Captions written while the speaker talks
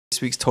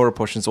This week's Torah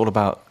portion is all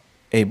about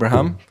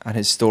Abraham and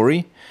his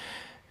story.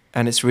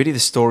 And it's really the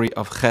story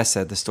of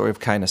chesed, the story of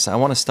kindness. I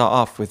want to start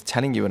off with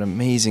telling you an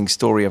amazing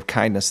story of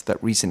kindness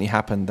that recently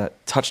happened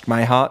that touched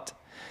my heart.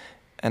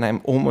 And I'm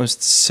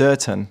almost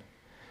certain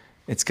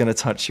it's going to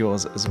touch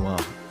yours as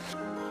well.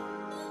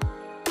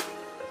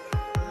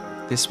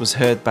 This was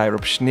heard by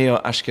Reb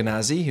Shneor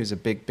Ashkenazi, who's a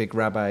big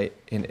rabbi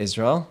in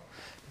Israel,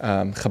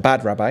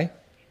 Chabad rabbi.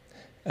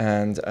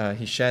 And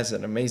he shares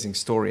an amazing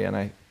story, and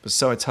I was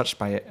so touched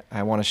by it,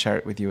 I want to share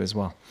it with you as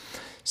well.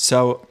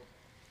 So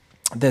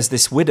there's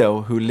this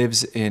widow who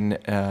lives in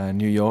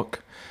New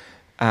York,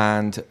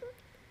 and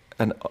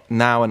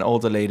now an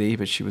older lady,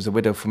 but she was a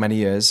widow for many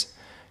years.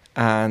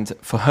 And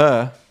for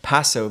her,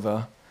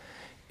 Passover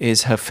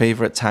is her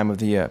favorite time of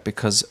the year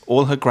because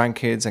all her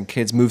grandkids and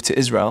kids moved to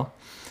Israel.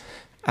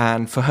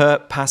 And for her,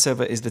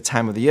 Passover is the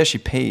time of the year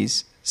she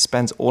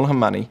spends all her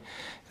money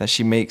that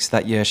she makes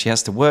that year. She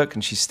has to work,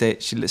 and she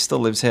still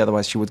lives here,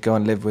 otherwise she would go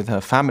and live with her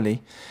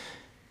family.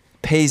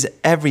 Pays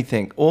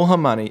everything, all her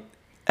money,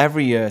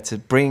 every year to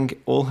bring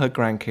all her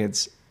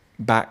grandkids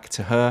back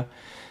to her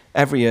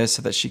every year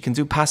so that she can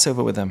do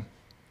Passover with them.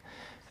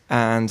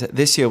 And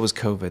this year was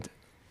COVID.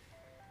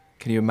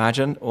 Can you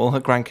imagine? All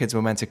her grandkids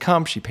were meant to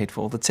come. She paid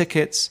for all the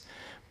tickets.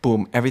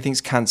 Boom,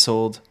 everything's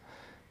cancelled.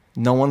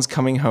 No one's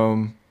coming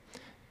home.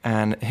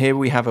 And here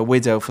we have a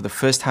widow for the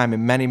first time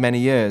in many, many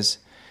years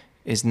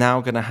is now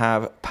going to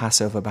have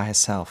Passover by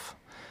herself.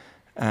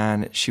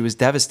 And she was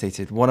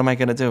devastated. What am I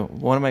going to do?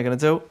 What am I going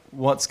to do?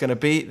 What's going to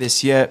be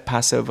this year,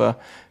 Passover?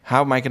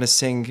 How am I going to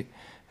sing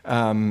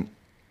Manishtana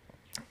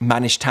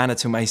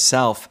to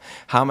myself?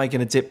 How am I going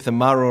to dip the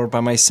maror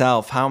by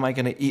myself? How am I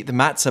going to eat the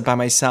matzah by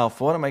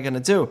myself? What am I going to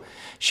do?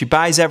 She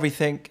buys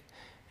everything,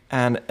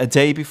 and a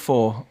day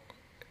before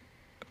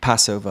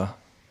Passover,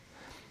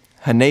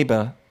 her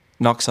neighbor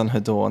knocks on her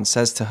door and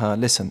says to her,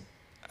 listen,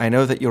 I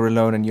know that you're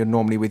alone and you're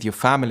normally with your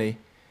family.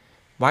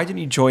 Why don't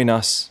you join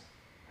us?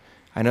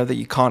 I know that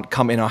you can't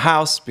come in our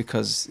house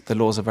because the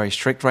laws are very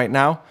strict right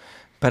now,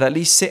 but at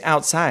least sit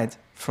outside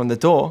from the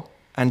door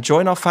and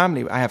join our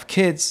family. I have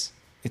kids.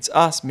 It's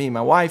us, me,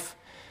 my wife.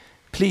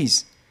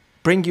 Please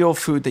bring your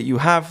food that you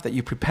have, that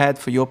you prepared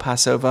for your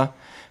Passover.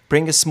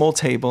 Bring a small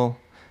table.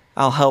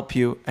 I'll help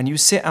you. And you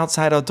sit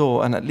outside our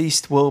door, and at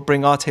least we'll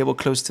bring our table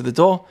close to the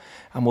door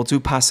and we'll do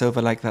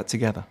Passover like that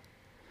together.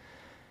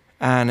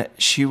 And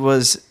she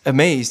was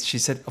amazed. She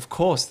said, of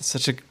course, that's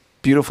such a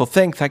beautiful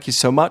thing. Thank you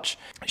so much.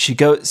 She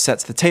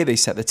sets the table. They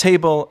set the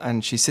table,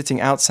 and she's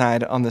sitting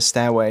outside on the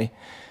stairway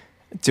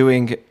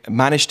doing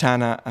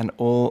Manishtana and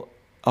all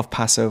of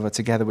Passover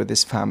together with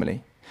this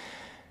family.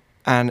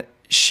 And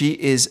she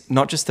is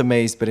not just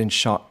amazed, but in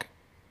shock.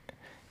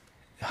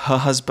 Her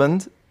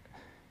husband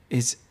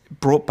is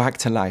brought back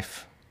to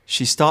life.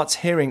 She starts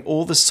hearing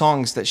all the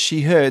songs that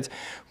she heard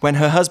when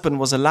her husband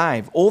was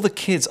alive. All the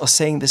kids are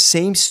saying the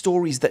same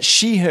stories that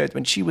she heard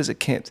when she was a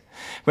kid,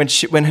 when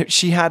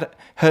she had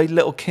her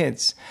little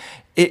kids.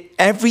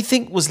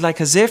 Everything was like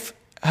as if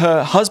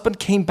her husband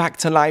came back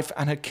to life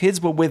and her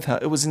kids were with her.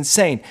 It was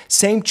insane.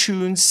 Same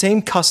tunes,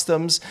 same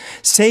customs,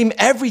 same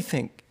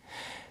everything.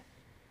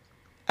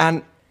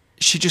 And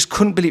she just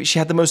couldn't believe it. She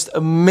had the most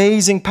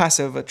amazing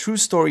Passover. True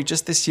story,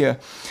 just this year.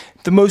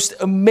 The most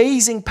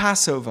amazing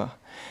Passover.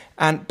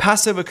 And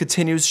Passover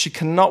continues. She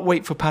cannot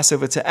wait for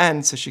Passover to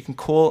end so she can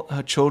call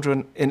her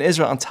children in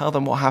Israel and tell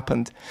them what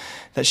happened.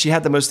 That she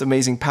had the most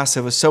amazing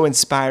Passover, so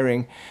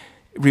inspiring.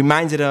 It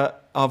reminded her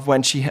of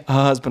when her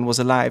husband was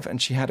alive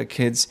and she had her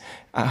kids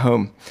at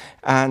home.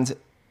 And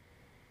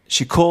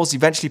she calls,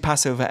 eventually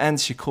Passover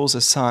ends, she calls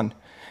her son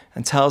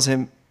and tells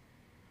him,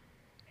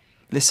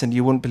 listen,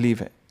 you wouldn't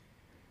believe it.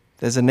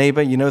 There's a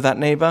neighbor, you know that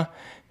neighbor?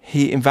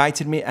 He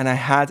invited me and I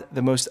had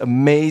the most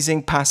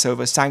amazing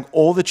Passover, sang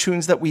all the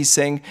tunes that we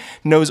sing,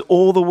 knows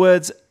all the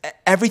words,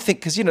 everything,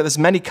 because there's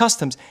many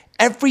customs.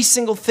 Every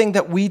single thing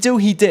that we do,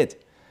 he did.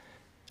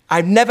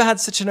 I've never had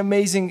such an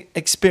amazing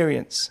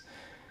experience.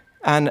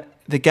 And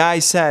the guy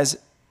says,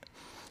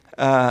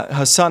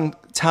 her son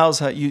tells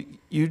her,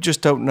 you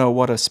just don't know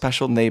what a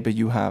special neighbor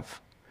you have.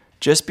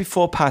 Just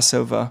before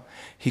Passover,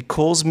 he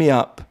calls me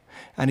up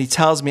and he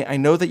tells me, I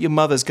know that your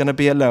mother's going to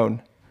be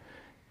alone.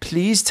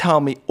 Please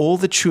tell me all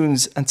the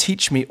tunes and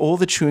teach me all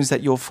the tunes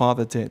that your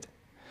father did.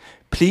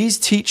 Please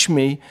teach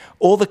me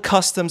all the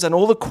customs and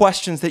all the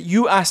questions that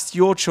you asked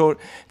your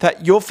children,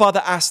 that your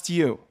father asked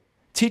you.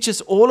 Teach us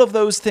all of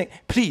those things.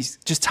 Please,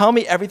 just tell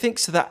me everything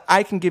so that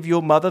I can give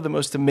your mother the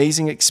most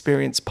amazing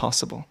experience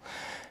possible.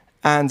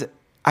 And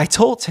I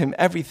told him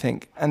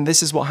everything, and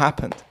this is what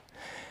happened.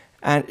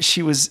 And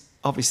she was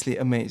obviously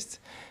amazed.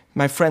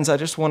 My friends,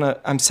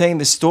 I'm saying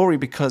this story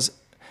because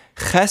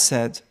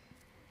chesed,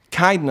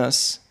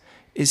 kindness,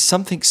 is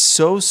something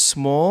so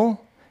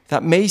small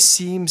that may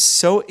seem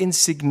so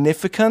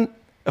insignificant.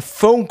 A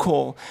phone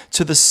call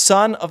to the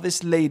son of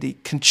this lady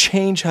can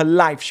change her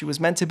life. She was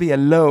meant to be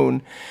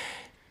alone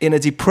in a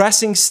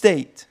depressing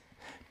state.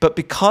 But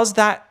because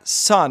that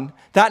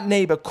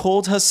neighbor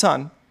called her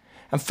son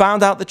and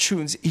found out the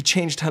tunes, he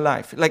changed her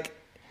life. Like,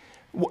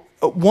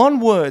 one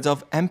word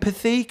of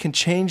empathy can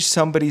change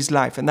somebody's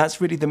life, and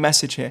that's really the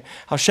message here.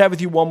 I'll share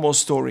with you one more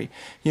story.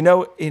 You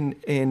know,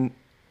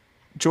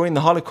 during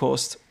the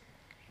Holocaust,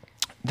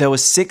 there were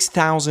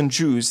 6,000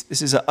 Jews.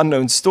 This is an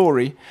unknown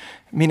story,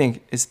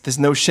 meaning there's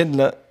no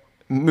Schindler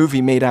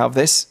movie made out of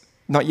this.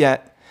 Not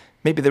yet.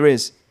 Maybe there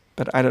is,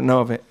 but I don't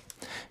know of it.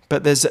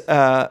 But there's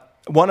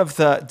one of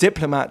the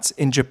diplomats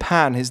in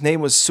Japan. His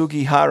name was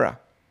Sugihara.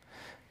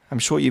 I'm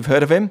sure you've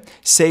heard of him.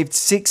 Saved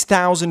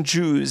 6,000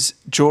 Jews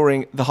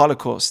during the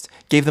Holocaust.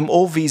 Gave them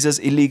all visas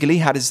illegally.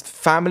 Had his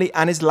family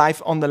and his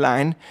life on the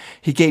line.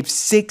 He gave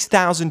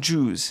 6,000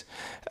 Jews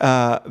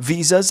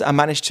visas and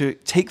managed to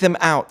take them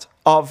out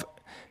of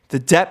the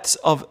depths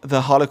of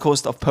the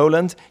Holocaust of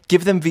Poland,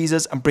 give them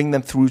visas and bring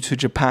them through to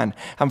Japan.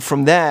 And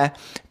from there,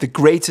 the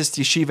greatest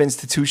yeshiva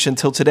institution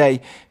till today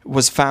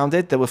was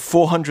founded. There were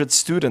 400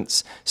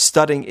 students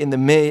studying in the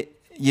Mir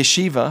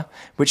yeshiva,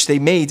 which they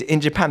made in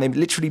Japan. They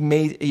literally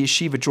made a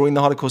yeshiva during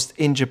the Holocaust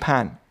in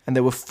Japan. And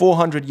there were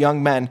 400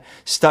 young men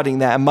studying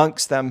there.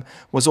 Amongst them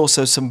was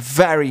also some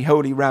very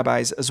holy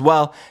rabbis as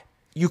well.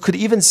 You could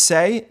even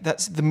say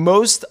that the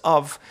most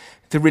of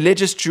the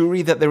religious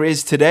Jewry that there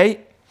is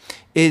today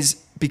is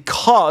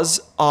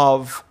because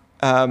of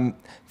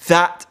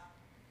that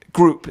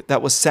group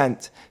that was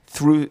sent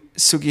through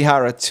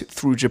Sugihara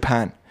through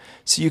Japan.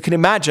 So you can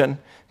imagine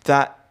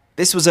that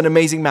this was an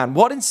amazing man.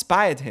 What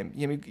inspired him?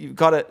 You know, you've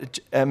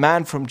got a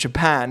man from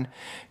Japan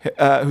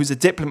who's a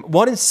diplomat.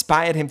 What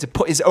inspired him to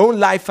put his own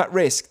life at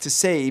risk to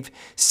save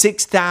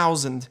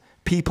 6,000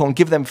 people and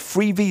give them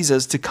free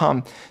visas to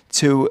come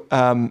to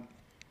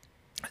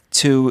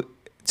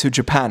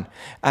Japan?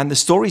 And the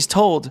story's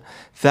told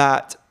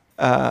that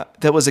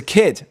there was a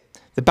kid,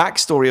 the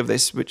backstory of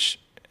this, which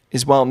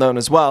is well known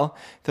as well.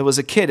 There was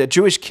a kid, a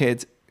Jewish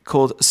kid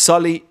called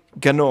Soli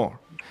Ganor.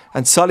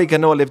 And Soli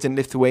Ganor lived in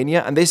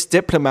Lithuania. And this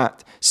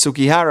diplomat,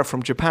 Sugihara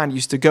from Japan,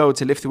 used to go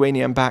to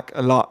Lithuania and back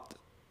a lot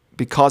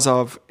because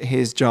of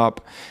his job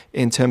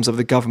in terms of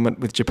the government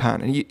with Japan.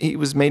 And he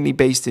was mainly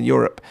based in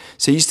Europe.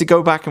 So he used to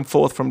go back and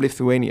forth from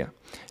Lithuania.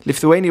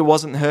 Lithuania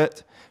wasn't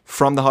hurt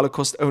from the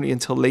Holocaust only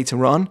until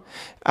later on.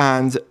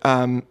 And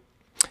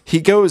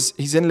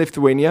he's in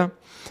Lithuania,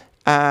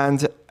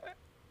 and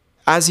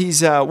as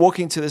he's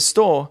walking to the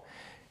store,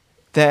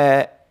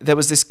 there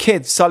was this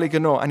kid, Soli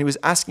Ganor, and he was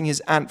asking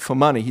his aunt for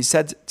money. He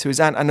said to his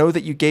aunt, I know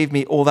that you gave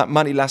me all that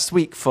money last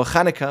week for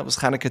Hanukkah. It was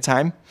Hanukkah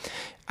time.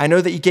 I know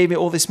that you gave me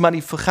all this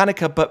money for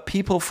Hanukkah, but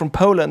people from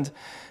Poland,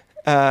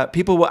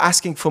 people were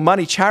asking for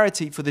money,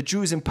 charity for the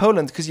Jews in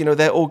Poland, because, you know,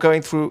 they're all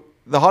going through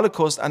the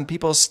Holocaust and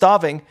people are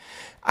starving.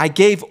 I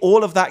gave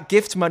all of that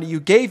gift money you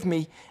gave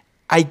me,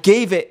 I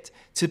gave it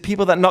to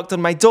people that knocked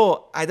on my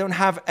door. I don't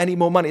have any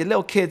more money. A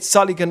little kid,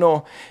 Soli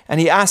Ganor, and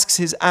he asks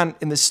his aunt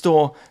in the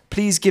store,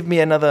 please give me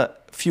another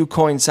few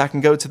coins so I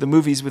can go to the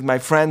movies with my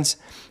friends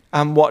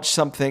and watch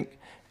something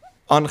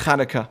on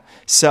Hanukkah.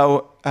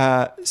 So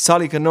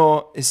Soli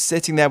Ganor is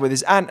sitting there with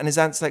his aunt, and his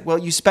aunt's like, well,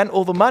 you spent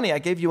all the money. I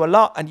gave you a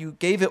lot, and you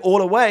gave it all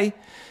away,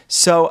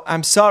 so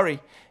I'm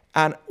sorry.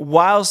 And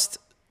whilst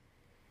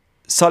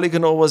Soli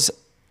Ganor was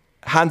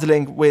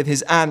handling with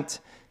his aunt,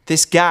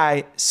 this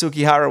guy,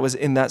 Sugihara, was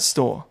in that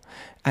store.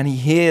 And he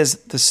hears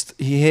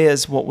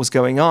what was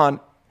going on.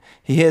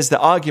 He hears the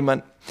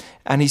argument,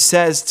 and he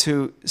says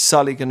to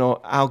Soli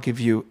Ganor, I'll give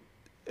you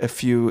a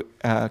few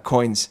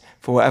coins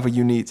for whatever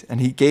you need.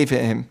 And he gave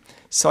it him.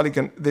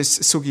 This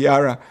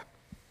Sugihara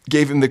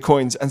gave him the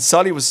coins. And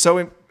Soli was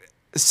so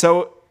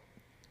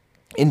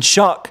in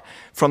shock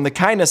from the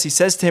kindness. He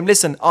says to him,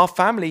 listen, our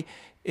family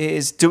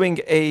is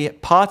doing a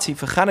party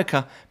for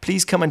Hanukkah.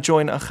 Please come and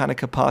join our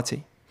Hanukkah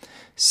party.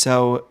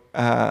 So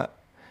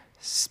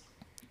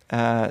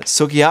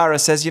Sugihara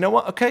says, you know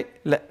what? Okay,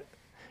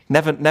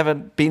 never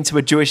been to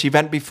a Jewish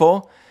event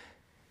before.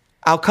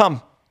 I'll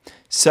come.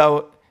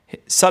 So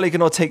Soli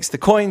Ganor takes the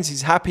coins.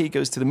 He's happy. He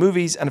goes to the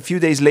movies. And a few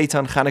days later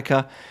on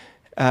Hanukkah,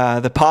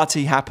 the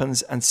party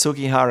happens and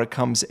Sugihara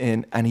comes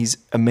in and he's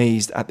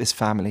amazed at this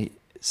family.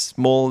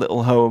 Small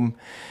little home,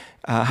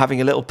 having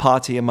a little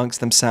party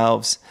amongst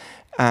themselves.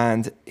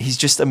 And he's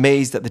just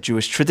amazed at the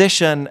Jewish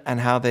tradition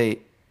and how they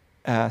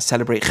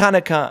celebrate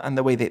Hanukkah and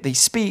the way that they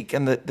speak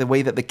and the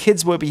way that the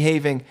kids were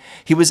behaving.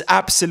 He was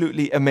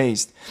absolutely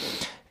amazed.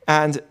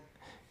 And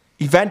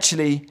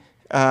eventually,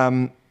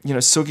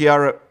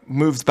 Sugihara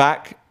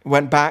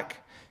went back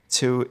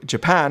to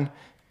Japan,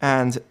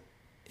 and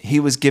he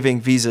was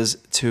giving visas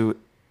to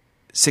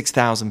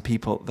 6,000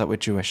 people that were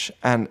Jewish.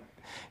 And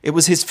it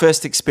was his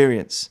first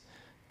experience.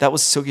 That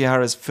was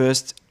Sugihara's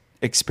first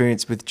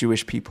experience with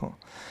Jewish people.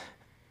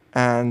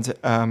 And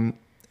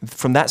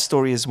from that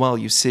story as well,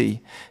 you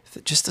see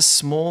that just a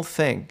small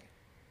thing.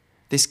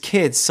 This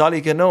kid,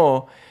 Soli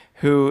Ganor,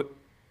 who,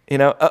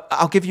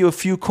 I'll give you a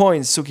few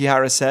coins,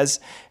 Sugihara says.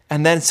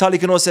 And then Soli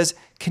Ganor says,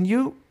 can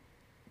you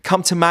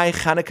come to my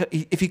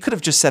Hanukkah? If he could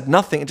have just said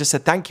nothing and just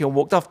said thank you and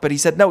walked off, but he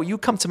said, no, you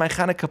come to my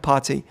Hanukkah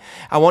party.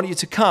 I want you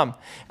to come.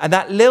 And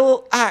that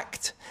little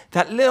act,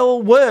 that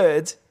little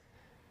word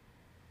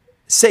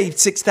saved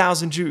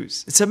 6,000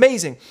 Jews. It's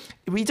amazing.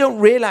 We don't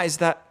realize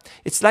that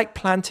it's like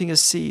planting a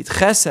seed.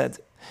 Chesed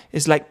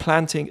is like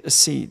planting a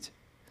seed.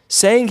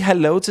 Saying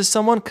hello to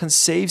someone can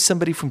save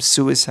somebody from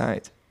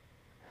suicide.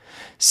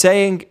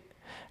 Saying,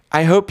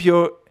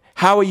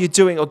 how are you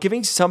doing? Or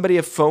giving somebody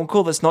a phone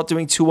call that's not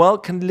doing too well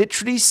can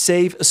literally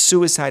save a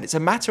suicide. It's a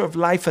matter of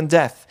life and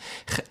death.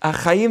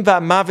 Life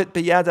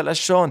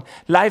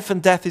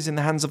and death is in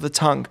the hands of the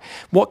tongue.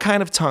 What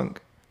kind of tongue?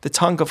 The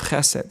tongue of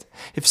chesed.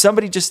 If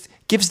somebody just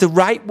gives the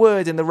right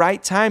word in the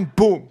right time,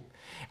 boom.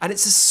 And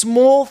it's a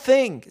small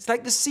thing. It's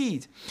like the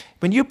seed.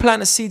 When you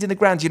plant a seed in the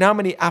ground, do you know how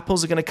many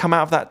apples are going to come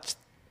out of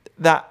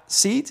that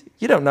seed?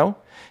 You don't know.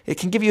 It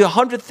can give you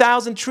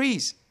 100,000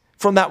 trees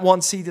from that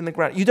one seed in the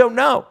ground. You don't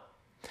know.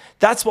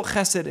 That's what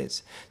chesed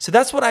is. So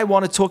that's what I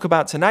want to talk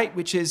about tonight,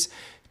 which is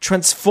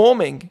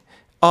transforming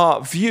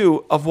our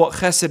view of what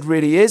chesed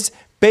really is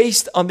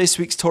based on this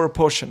week's Torah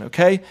portion,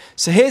 okay?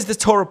 So here's the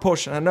Torah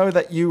portion. I know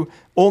that you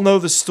all know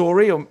the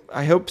story, or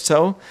I hope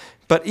so,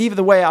 but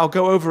either way, I'll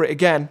go over it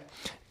again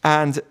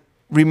and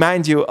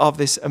remind you of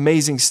this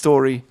amazing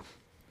story,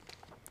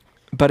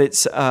 but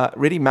it's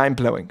really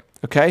mind-blowing,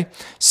 okay?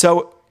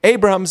 So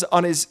Abraham's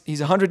he's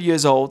 100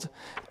 years old,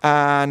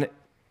 and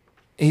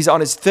he's on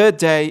his third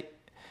day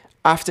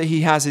after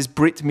he has his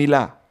Brit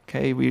Milah.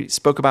 Okay, we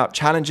spoke about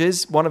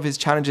challenges. One of his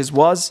challenges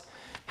was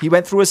he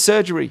went through a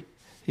surgery.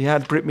 He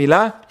had Brit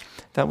Milah.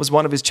 That was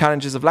one of his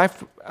challenges of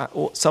life. At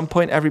some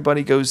point,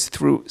 everybody goes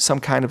through some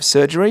kind of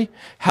surgery,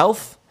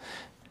 health.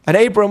 And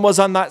Abram was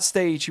on that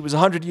stage. He was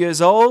 100 years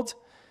old,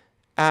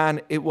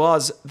 and it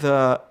was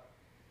the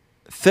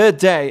third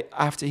day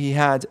after he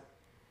had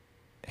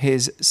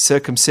his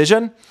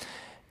circumcision,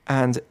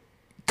 and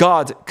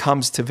God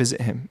comes to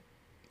visit him.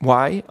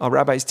 Why? Our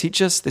rabbis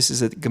teach us, this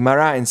is a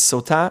Gemara in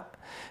Sotah,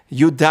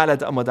 Yud Daled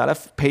Amud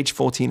Aleph, page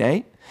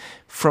 14a.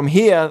 From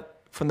here,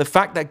 from the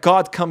fact that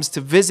God comes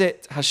to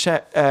visit Hashem,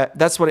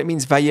 that's what it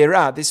means,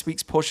 Vayera. This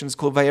week's portion is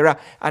called Vayera.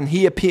 And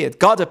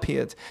God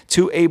appeared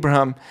to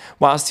Abraham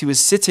whilst he was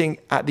sitting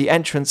at the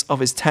entrance of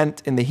his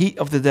tent in the heat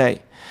of the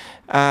day.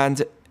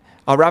 And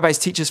our rabbis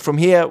teach us from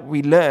here,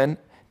 we learn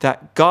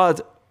that God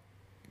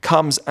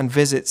comes and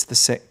visits the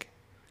sick.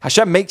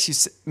 Hashem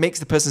makes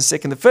the person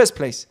sick in the first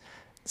place.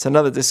 It's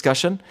another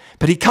discussion.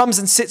 But he comes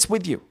and sits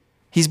with you.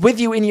 He's with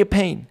you in your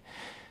pain.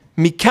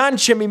 We learn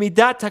from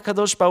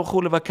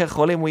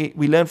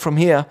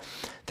here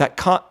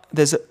that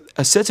there's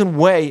a certain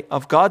way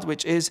of God,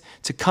 which is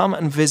to come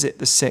and visit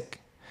the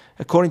sick.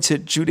 According to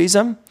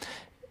Judaism,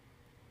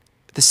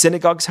 the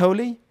synagogue's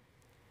holy,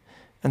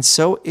 and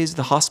so is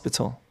the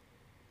hospital.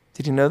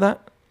 Did you know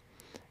that?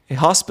 A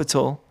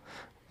hospital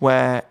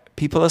where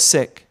people are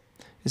sick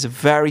is a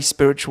very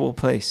spiritual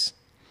place.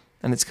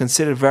 And it's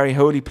considered a very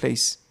holy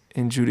place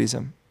in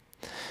Judaism.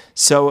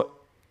 So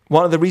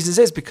one of the reasons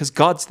is because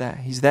God's there.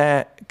 He's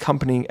there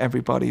accompanying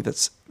everybody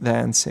that's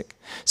there and sick.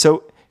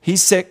 So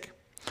he's sick,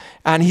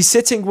 and he's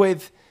sitting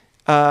with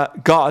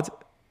God,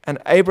 and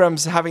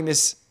Abraham's having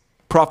this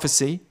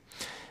prophecy,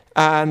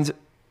 and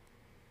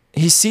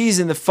he sees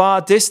in the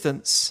far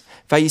distance,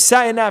 he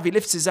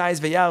lifts his eyes,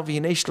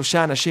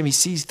 he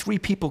sees three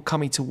people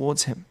coming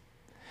towards him.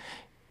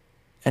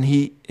 And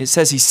it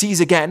says he sees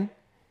again.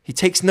 He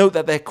takes note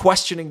that they're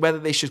questioning whether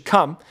they should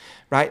come,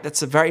 right?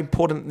 That's a very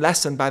important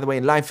lesson, by the way,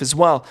 in life as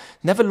well.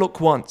 Never look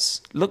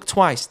once, look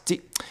twice.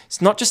 It's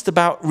not just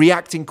about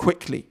reacting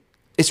quickly.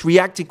 It's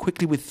reacting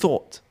quickly with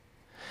thought.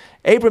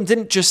 Abram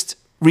didn't just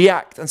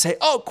react and say,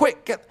 oh,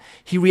 quick.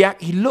 He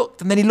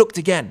looked, and then he looked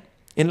again.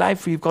 In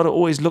life, you've got to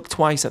always look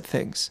twice at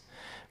things.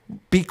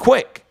 Be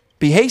quick,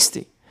 be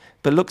hasty,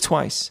 but look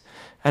twice.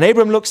 And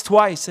Abram looks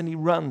twice, and he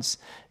runs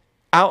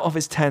out of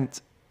his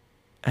tent,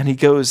 and he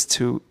goes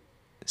to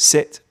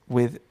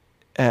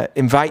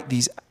invite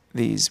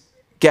these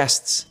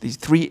guests, these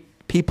three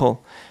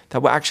people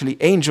that were actually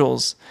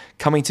angels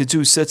coming to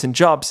do certain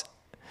jobs,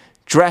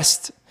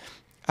 dressed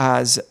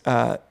as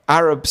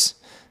Arabs,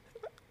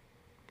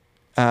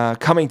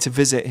 coming to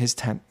visit his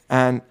tent.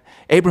 And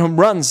Abraham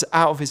runs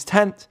out of his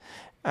tent,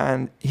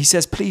 and he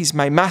says, please,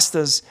 my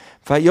masters,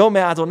 Vayome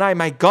Adonai,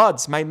 my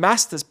gods, my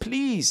masters,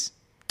 please,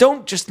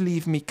 don't just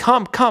leave me.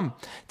 Come.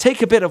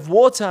 Take a bit of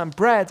water and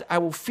bread. I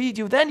will feed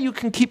you. Then you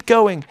can keep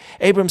going.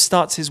 Abram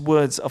starts his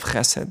words of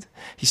chesed.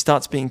 He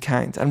starts being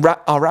kind. And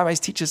our rabbis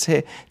teach us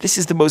here, this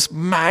is the most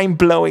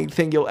mind-blowing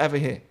thing you'll ever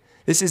hear.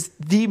 This is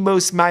the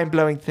most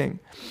mind-blowing thing.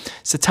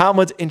 It's the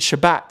Talmud in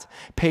Shabbat,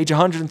 page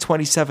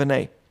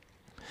 127a.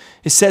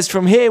 It says,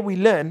 from here we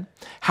learn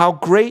how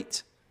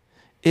great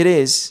it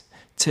is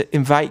to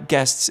invite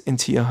guests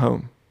into your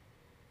home.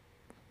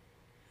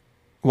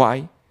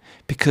 Why?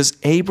 Because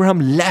Abraham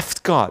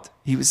left God.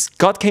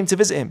 God came to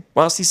visit him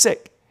whilst he's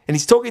sick. And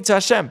he's talking to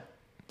Hashem.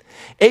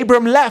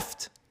 Abraham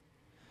left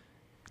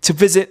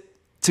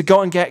to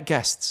go and get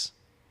guests.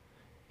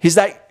 He's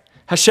like,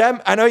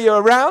 Hashem, I know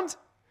you're around.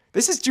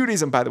 This is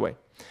Judaism, by the way.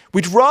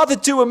 We'd rather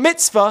do a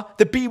mitzvah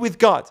than be with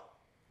God.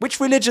 Which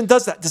religion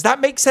does that? Does that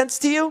make sense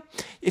to you?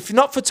 If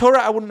not for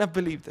Torah, I wouldn't have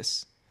believed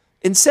this.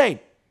 Insane.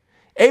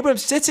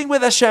 Abraham's sitting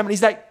with Hashem and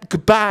he's like,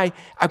 goodbye,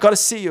 I've got to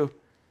see you.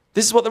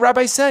 This is what the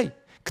rabbis say.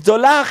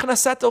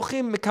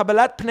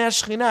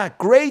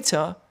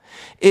 Greater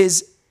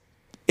is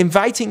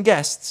inviting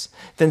guests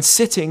than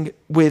sitting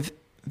with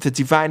the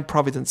divine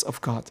providence of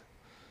God.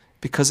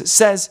 Because it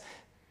says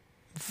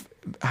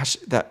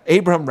that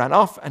Abraham ran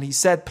off and he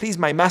said, please,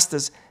 my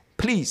masters,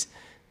 please,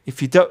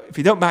 if you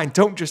don't mind,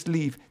 don't just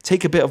leave.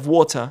 Take a bit of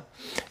water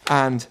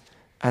and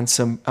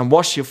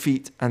wash your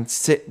feet and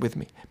sit with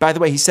me. By the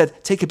way, he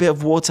said, take a bit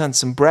of water and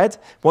some bread.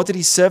 What did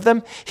he serve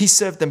them? He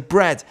served them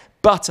bread,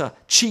 butter,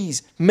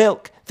 cheese,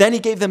 milk. Then he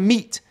gave them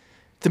meat,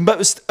 the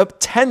most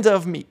tender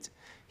of meat.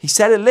 He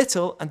said a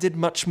little and did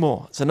much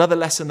more. It's another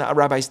lesson that our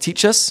rabbis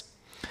teach us.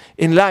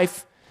 In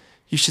life,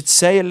 you should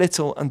say a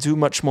little and do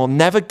much more.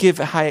 Never give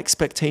high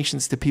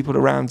expectations to people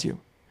around you.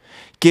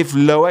 Give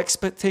low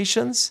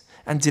expectations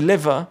and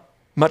deliver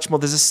much more.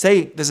 There's a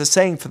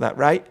saying for that,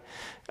 right?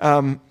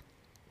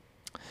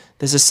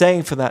 There's a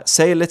saying for that.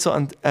 Say a little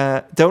and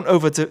don't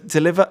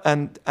over-deliver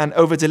and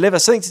over-deliver.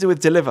 Something to do with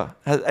deliver.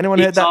 Has anyone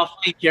heard that?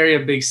 Softly carry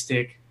a big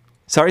stick.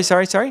 Sorry?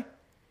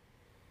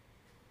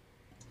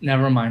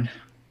 Never mind.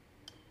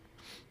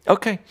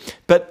 Okay.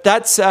 But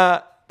that's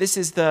this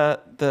is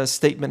the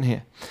statement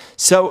here.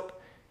 So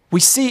we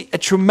see a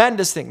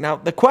tremendous thing. Now,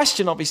 the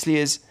question obviously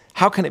is,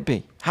 how can it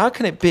be? How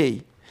can it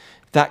be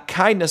that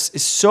kindness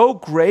is so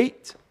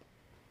great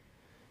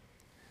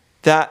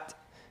that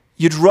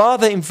you'd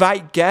rather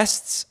invite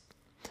guests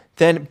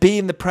than be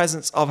in the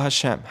presence of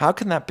Hashem? How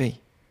can that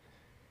be?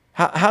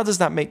 How does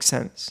that make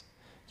sense?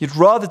 You'd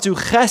rather do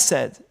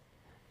chesed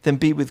than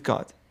be with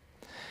God.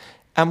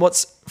 And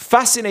what's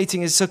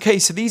fascinating is, okay,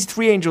 so these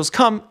three angels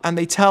come and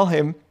they tell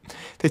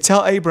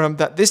Abraham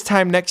that this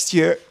time next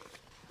year,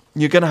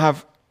 you're going to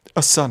have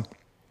a son.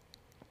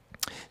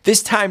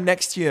 This time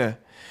next year,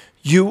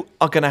 you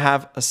are going to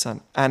have a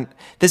son. And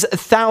there's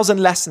 1,000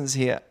 lessons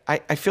here.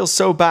 I feel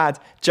so bad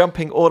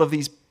jumping all of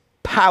these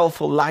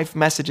powerful life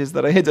messages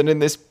that are hidden in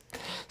this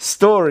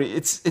story.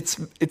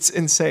 It's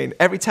insane.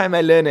 Every time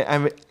I learn it,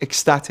 I'm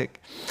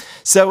ecstatic.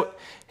 So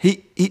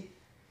he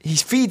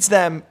feeds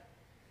them,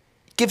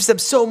 gives them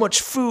so much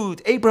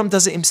food. Abraham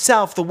does it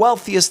himself, the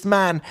wealthiest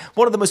man,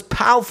 one of the most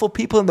powerful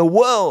people in the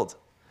world,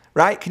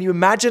 right? Can you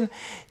imagine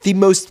the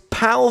most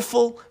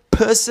powerful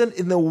person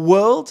in the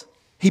world?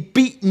 He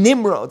beat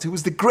Nimrod, who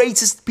was the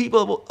greatest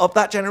people of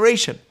that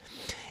generation.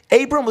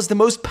 Abraham was the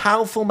most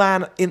powerful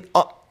man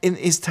in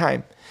his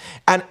time.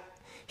 And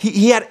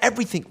he had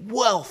everything,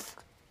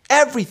 wealth,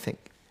 everything.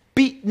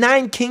 Beat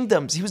 9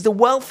 kingdoms. He was the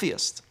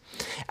wealthiest.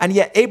 And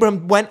yet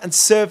Abraham went and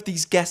served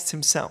these guests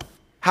himself.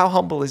 How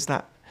humble is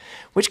that?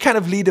 Which kind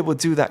of leader would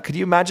do that? Could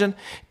you imagine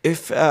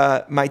if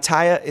my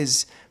tire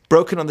is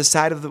broken on the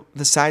side of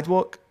the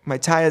sidewalk? My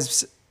tire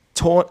is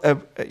torn,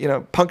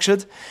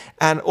 punctured,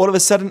 and all of a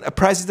sudden a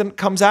president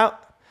comes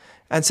out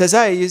and says,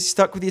 "Hey, you're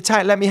stuck with your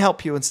tire. Let me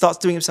help you," and starts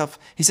doing himself.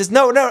 He says,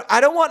 "No, I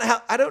don't want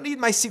help. I don't need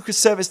my Secret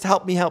Service to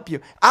help you.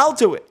 I'll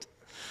do it."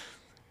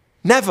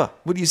 Never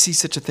would you see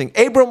such a thing.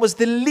 Abram was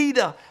the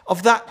leader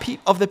of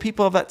the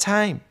people of that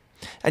time,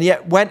 and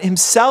yet went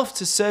himself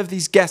to serve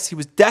these guests. He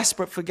was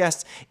desperate for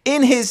guests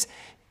in his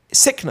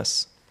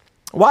sickness.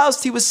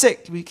 Whilst he was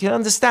sick, we can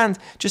understand,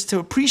 just to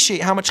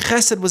appreciate how much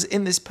chesed was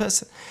in this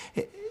person,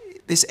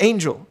 this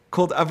angel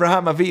called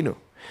Avraham Avinu,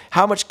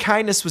 how much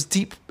kindness was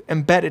deep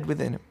embedded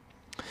within him.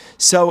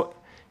 So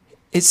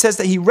it says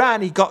that he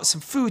ran, he got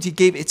some food, he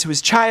gave it to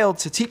his child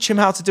to teach him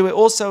how to do it.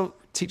 Also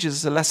teaches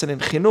us a lesson in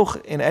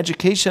chinuch, in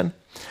education.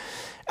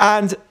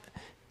 And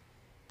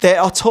they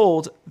are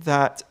told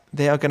that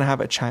they are going to have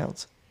a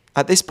child.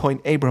 At this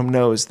point, Abraham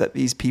knows that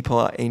these people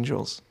are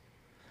angels.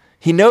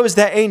 He knows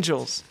they're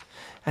angels.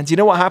 And do you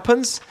know what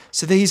happens?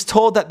 So that he's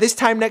told that this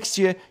time next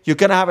year, you're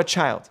going to have a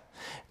child.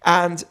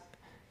 And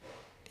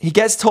he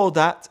gets told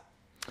that.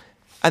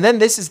 And then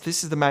this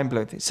is the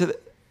mind-blowing thing. So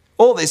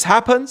all this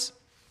happens.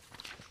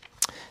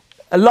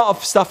 A lot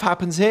of stuff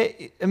happens here.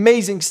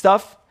 Amazing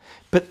stuff.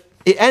 But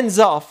it ends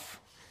off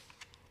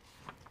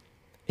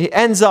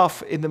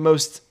in the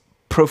most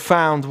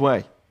profound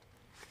way.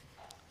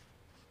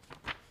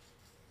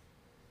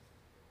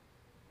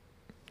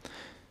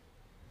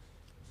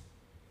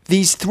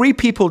 These 3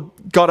 people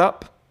got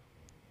up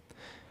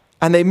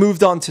and they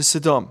moved on to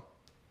Sodom.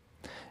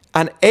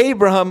 And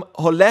Avraham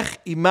holech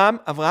imam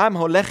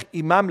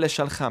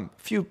leshalcham.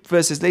 A few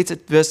verses later,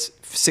 verse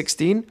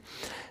 16,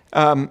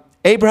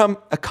 Abraham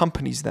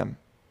accompanies them.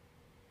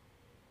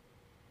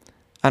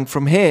 And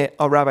from here,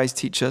 our rabbis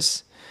teach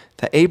us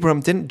that Abraham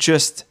didn't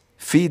just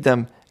feed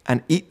them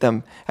and eat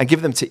them and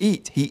give them to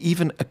eat. He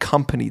even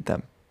accompanied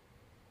them.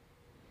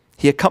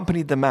 He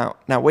accompanied them out.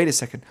 Now, wait a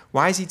second.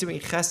 Why is he doing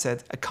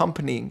chesed,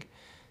 accompanying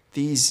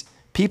these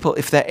people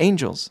if they're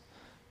angels?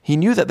 He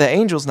knew that they're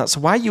angels now, so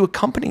why are you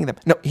accompanying them?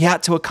 No, he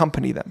had to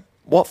accompany them.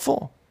 What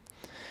for?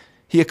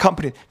 He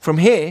accompanied. From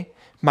here,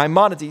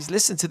 Maimonides,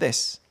 listen to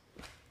this.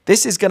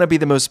 This is going to be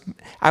the most...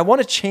 I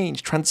want to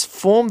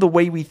transform the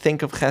way we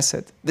think of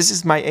chesed. This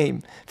is my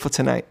aim for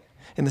tonight,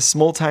 in the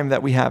small time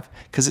that we have,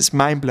 because it's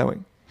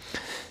mind-blowing.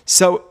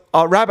 So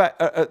our rabbi,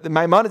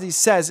 Maimonides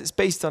says, it's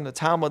based on the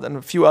Talmud and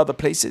a few other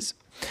places,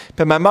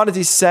 but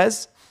Maimonides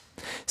says,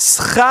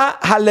 "Scha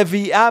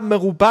halevi'ah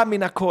meruba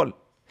min hakol."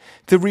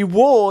 The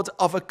reward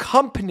of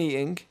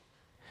accompanying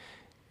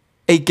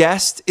a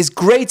guest is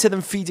greater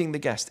than feeding the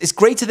guest. It's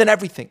greater than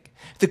everything.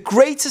 The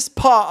greatest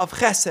part of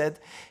chesed,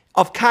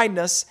 of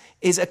kindness,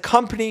 is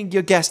accompanying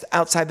your guest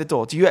outside the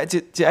door. Do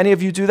any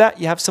of you do that?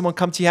 You have someone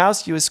come to your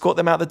house, you escort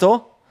them out the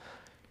door?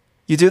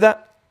 You do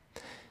that?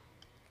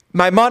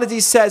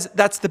 Maimonides says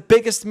that's the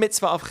biggest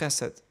mitzvah of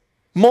chesed,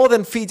 more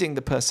than feeding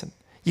the person.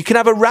 You can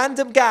have a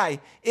random guy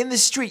in the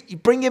street, you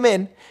bring him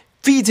in,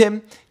 feed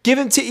him, give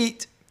him to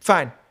eat,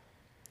 fine.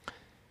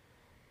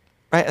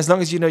 Right? As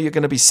long as you know you're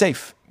going to be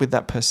safe with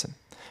that person.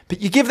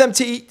 But you give them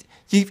to eat,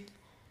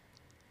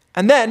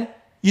 and then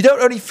you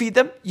don't only feed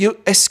them, you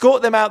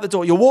escort them out the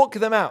door, you walk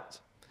them out.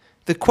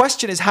 The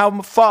question is,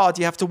 how far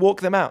do you have to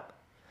walk them out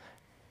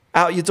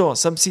your door?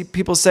 Some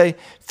people say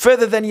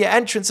further than your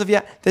entrance of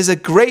your. There's a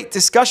great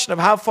discussion of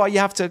how far you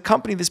have to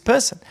accompany this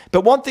person.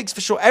 But one thing's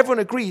for sure, everyone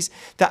agrees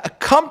that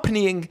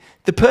accompanying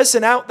the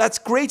person out, that's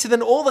greater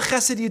than all the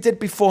chesed you did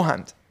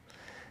beforehand.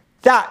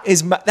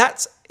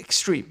 That's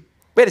extreme.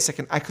 Wait a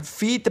second, I could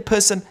feed the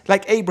person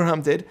like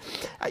Abraham did.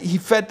 He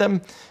fed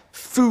them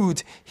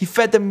food, he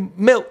fed them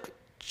milk,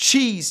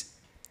 cheese,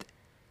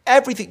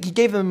 everything. He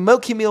gave them a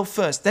milky meal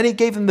first. Then he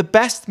gave them the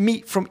best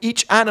meat from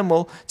each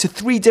animal to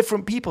 3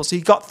 different people. So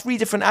he got 3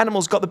 different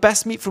animals, got the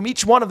best meat from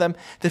each one of them,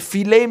 the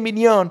filet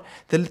mignon,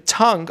 the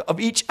tongue of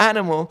each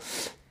animal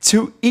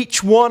to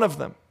each one of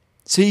them.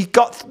 So he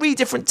got 3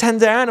 different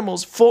tender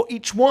animals for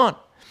each one.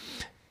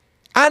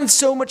 And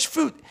so much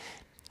food.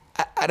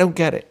 I don't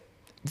get it.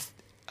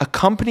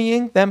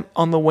 Accompanying them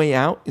on the way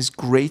out is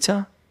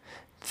greater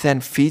than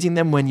feeding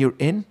them when you're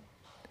in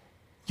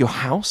your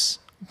house?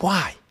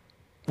 Why?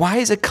 Why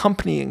is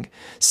accompanying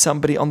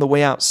somebody on the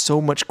way out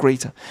so much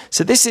greater?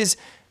 So this is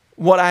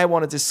what I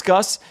want to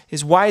discuss,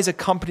 is why is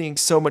accompanying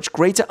so much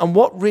greater, and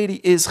what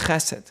really is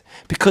chesed?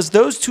 Because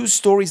those 2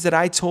 stories that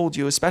I told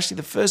you, especially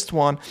the first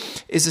one,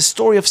 is a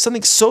story of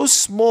something so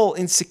small,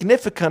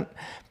 insignificant,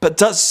 but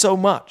does so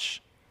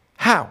much.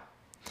 How?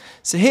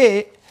 So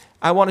here,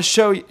 I want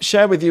to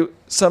share with you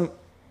some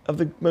of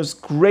the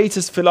most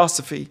greatest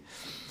philosophy,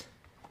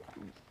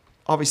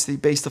 obviously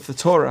based off the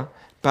Torah,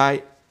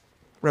 by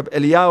Rabbi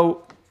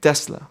Eliyahu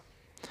Dessler,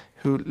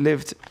 who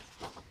lived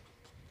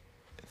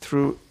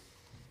through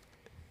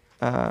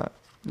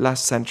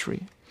last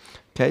century.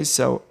 Okay,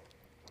 so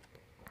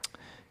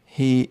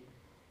he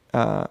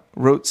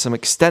wrote some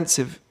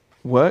extensive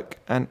work,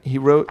 and he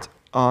wrote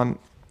on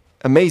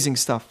amazing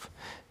stuff,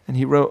 and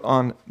he wrote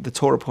on the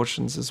Torah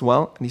portions as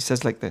well, and he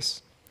says like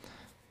this.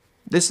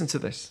 Listen to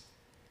this.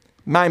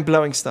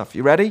 Mind-blowing stuff.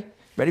 You ready?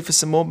 Ready for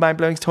some more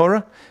mind-blowing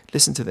Torah?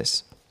 Listen to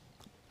this.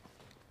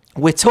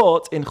 We're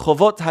taught in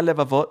Chovot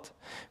HaLevavot,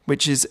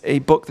 which is a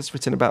book that's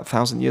written about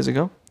 1,000 years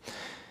ago,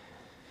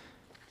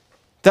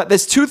 that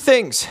there's 2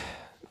 things.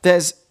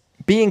 There's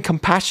being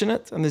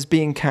compassionate and there's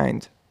being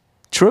kind.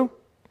 True?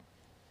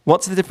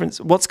 What's the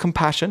difference? What's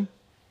compassion?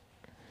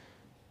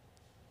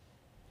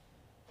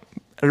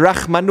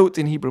 Rachmanut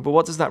in Hebrew, but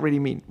what does that really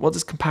mean? What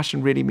does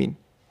compassion really mean?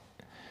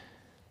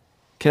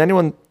 Can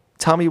anyone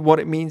tell me what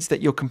it means that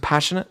you're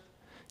compassionate?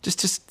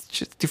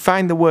 Just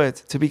define the word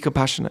to be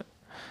compassionate.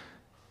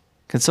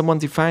 Can someone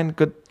define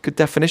good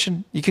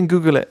definition? You can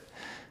Google it.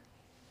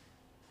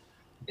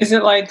 Is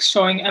it like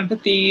showing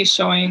empathy,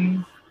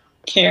 showing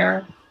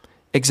care?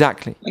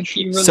 Exactly. Like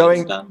he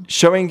really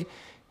showing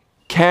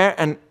care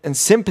and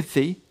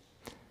sympathy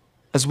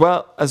as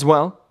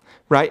well,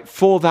 right,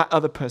 for that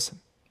other person.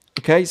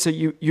 Okay, so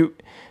you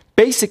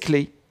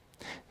basically,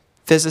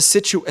 there's a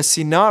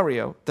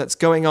scenario that's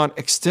going on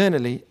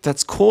externally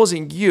that's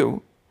causing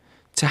you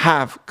to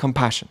have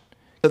compassion.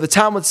 So the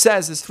Talmud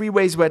says there's 3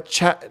 ways where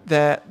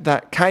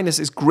that kindness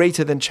is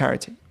greater than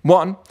charity.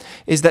 One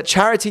is that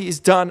charity is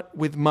done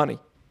with money.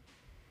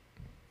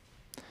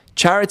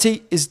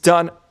 Charity is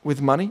done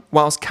with money,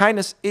 whilst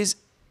kindness is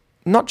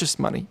not just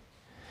money.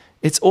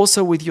 It's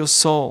also with your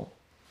soul.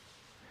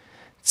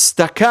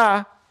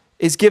 Tzedakah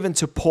is given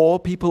to poor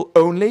people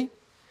only.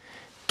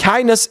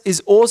 Kindness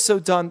is also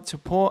done to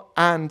poor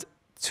and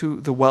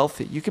to the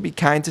wealthy. You can be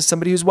kind to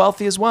somebody who's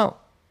wealthy as well.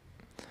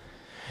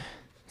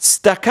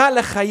 Tzedakah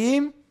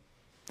lechayim.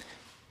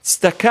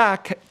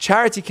 Tzedakah,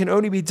 charity can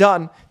only be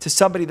done to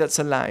somebody that's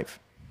alive.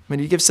 When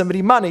you give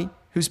somebody money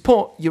who's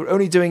poor, you're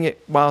only doing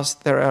it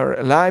whilst they are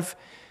alive.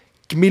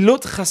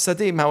 Gmilut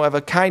chasadim,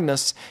 however,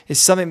 kindness is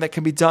something that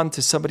can be done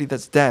to somebody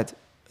that's dead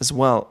as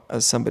well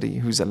as somebody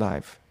who's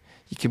alive.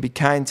 You can be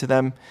kind to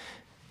them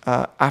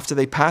after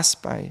they pass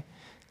by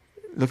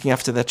looking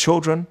after their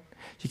children.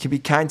 You can be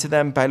kind to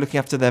them by looking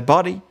after their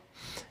body,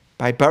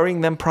 by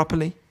burying them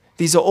properly.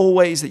 These are all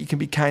ways that you can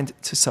be kind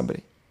to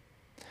somebody.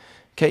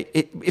 Okay,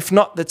 if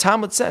not, the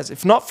Talmud says,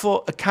 if not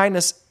for a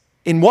kindness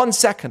in 1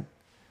 second,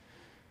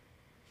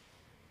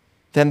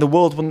 then the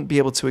world wouldn't be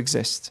able to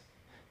exist.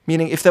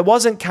 Meaning, if there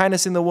wasn't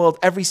kindness in the world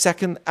every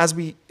second as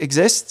we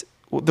exist,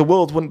 the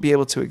world wouldn't be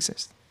able to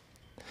exist.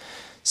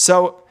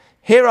 So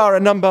here are a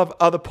number of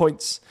other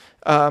points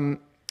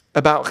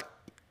about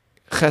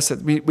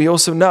chesed. We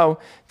also know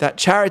that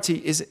charity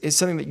is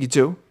something that you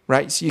do,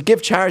 right? So you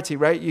give charity,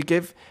 right? You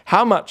give,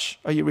 how much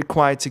are you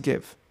required to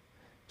give?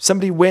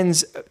 Somebody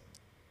wins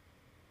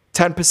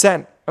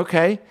 10%.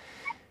 Okay.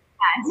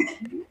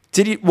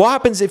 What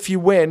happens if you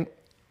win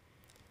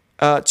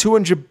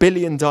 $200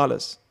 billion?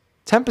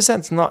 10%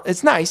 is not,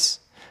 it's nice,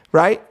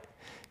 right?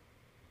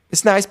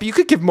 It's nice, but you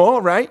could give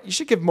more, right? You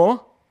should give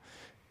more.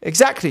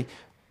 Exactly.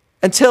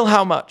 Until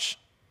how much?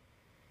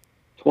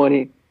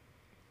 20.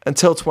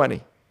 Until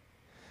 20.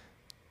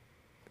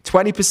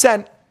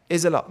 20%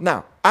 is a lot.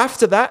 Now,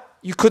 after that,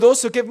 you could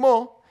also give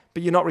more,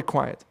 but you're not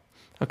required.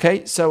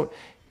 Okay? So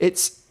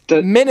it's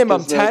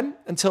minimum 10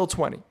 until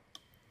 20.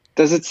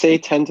 Does it say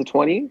 10 to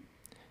 20?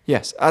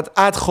 Yes. Ad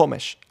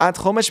chomesh. Ad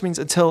chomesh means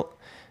until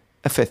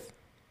a fifth,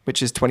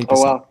 which is 20%.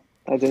 Oh, wow.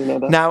 I didn't know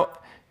that. Now,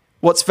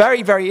 what's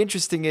very, very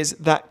interesting is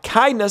that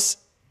kindness,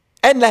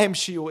 en lahem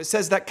shiur, it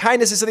says that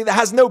kindness is something that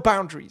has no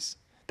boundaries.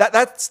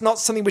 That's not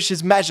something which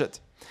is measured.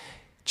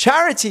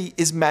 Charity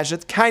is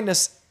measured.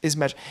 Kindness is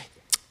measured.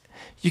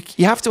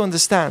 You have to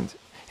understand,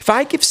 if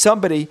I give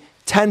somebody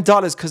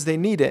 $10 because they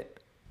need it,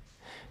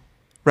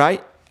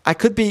 right? I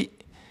could be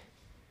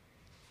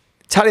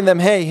telling them,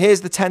 hey, here's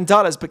the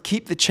 $10, but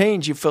keep the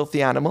change, you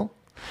filthy animal,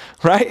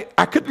 right?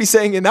 I could be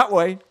saying it that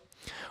way.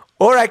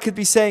 Or I could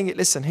be saying,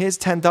 listen, here's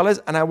 $10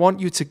 and I want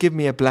you to give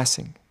me a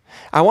blessing.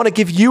 I want to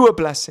give you a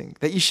blessing,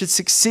 that you should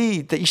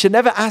succeed, that you should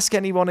never ask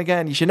anyone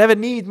again. You should never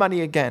need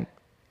money again.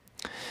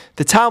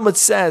 The Talmud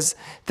says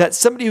that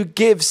somebody who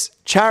gives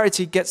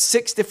charity gets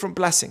 6 different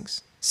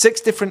blessings,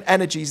 6 different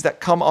energies that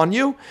come on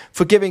you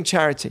for giving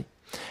charity.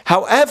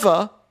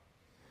 However,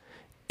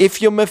 if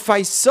you're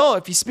mefaiso,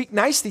 if you speak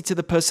nicely to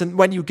the person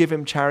when you give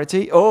him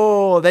charity,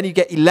 then you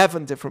get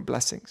 11 different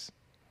blessings.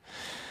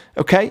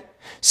 Okay?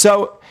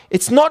 So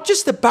it's not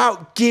just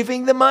about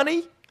giving the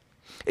money,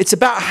 it's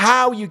about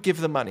how you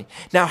give the money.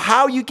 Now,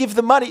 how you give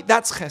the money,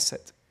 that's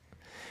chesed.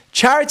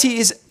 Charity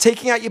is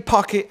taking out your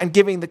pocket and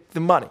giving the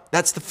money.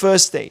 That's the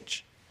first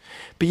stage.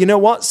 But you know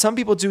what? Some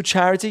people do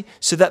charity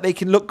so that they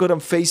can look good on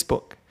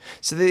Facebook,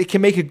 so that they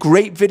can make a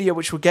great video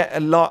which will get a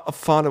lot of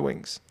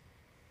followings.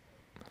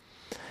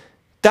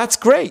 That's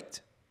great.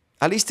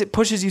 At least it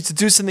pushes you to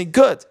do something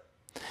good.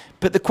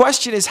 But the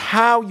question is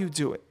how you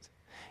do it.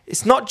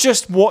 It's not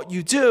just what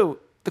you do.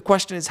 The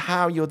question is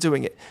how you're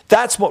doing it.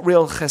 That's what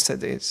real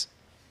chesed is.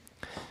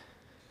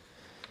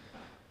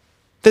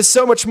 There's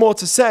so much more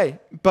to say,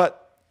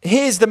 but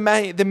here's the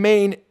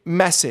main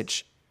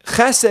message.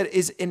 Chesed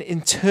is an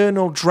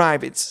internal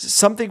drive. It's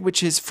something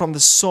which is from the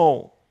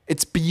soul.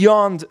 It's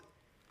beyond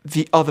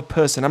the other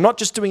person. I'm not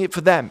just doing it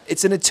for them.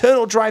 It's an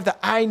internal drive that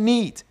I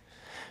need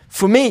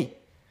for me,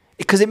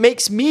 because it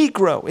makes me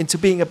grow into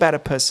being a better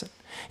person.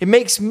 It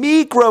makes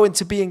me grow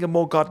into being a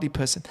more godly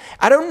person.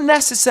 I don't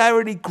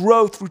necessarily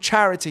grow through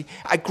charity.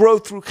 I grow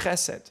through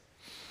chesed.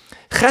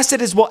 Chesed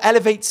is what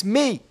elevates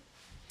me.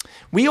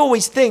 We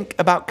always think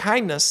about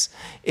kindness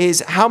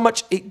is how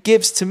much it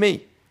gives to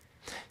me.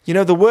 You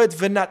know, the word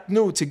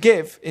v'natnu, to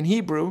give, in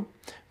Hebrew,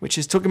 which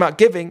is talking about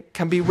giving,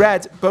 can be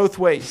read both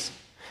ways.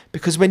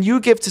 Because when you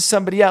give to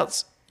somebody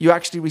else, you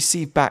actually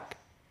receive back.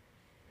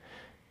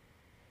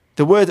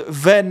 The word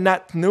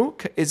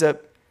v'natnu is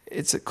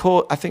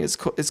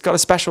it's got a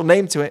special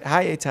name to it.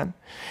 Hi, Eitan.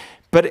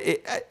 But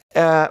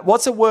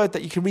what's a word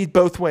that you can read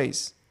both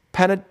ways?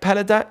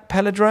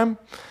 Palindrome?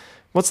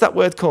 What's that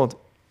word called?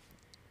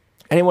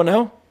 Anyone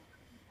know?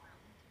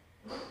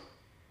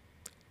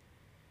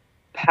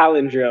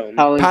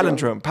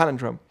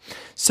 Palindrome.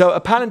 So a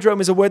palindrome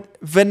is a word,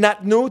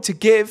 v'natnu, to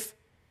give.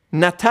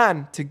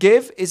 Natan, to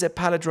give, is a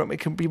palindrome.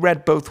 It can be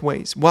read both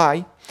ways.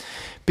 Why?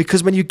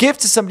 Because when you give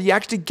to somebody, you're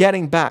actually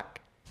getting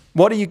back.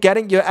 What are you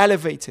getting? You're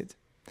elevated.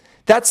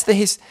 That's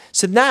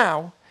so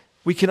now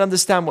we can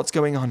understand what's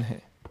going on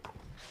here.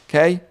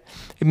 Okay?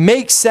 It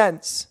makes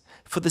sense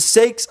for the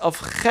sakes of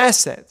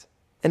chesed,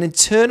 an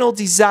internal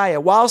desire,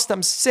 whilst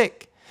I'm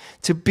sick,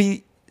 to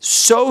be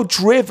so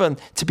driven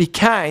to be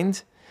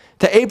kind,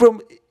 that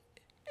Abram,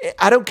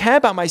 I don't care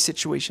about my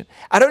situation.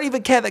 I don't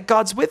even care that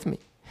God's with me.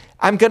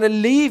 I'm going to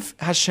leave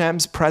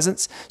Hashem's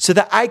presence so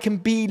that I can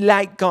be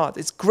like God.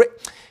 It's great.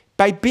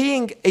 By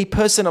being a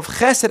person of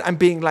chesed, I'm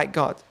being like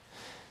God.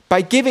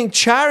 By giving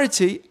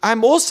charity,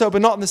 I'm also,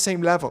 but not on the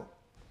same level.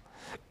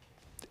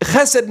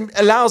 Chesed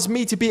allows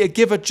me to be a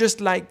giver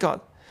just like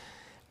God.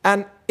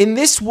 And in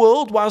this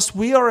world, whilst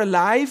we are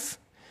alive,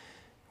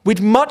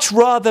 we'd much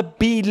rather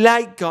be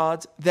like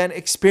God than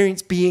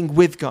experience being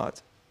with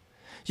God.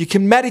 You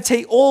can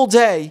meditate all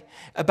day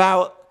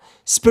about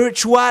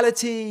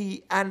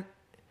spirituality and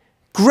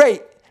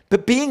great,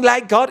 but being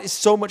like God is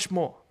so much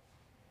more.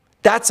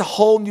 That's a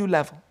whole new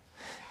level.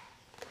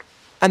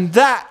 And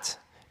that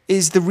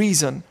is the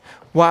reason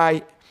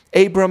why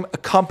Abram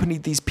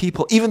accompanied these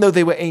people, even though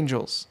they were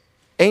angels.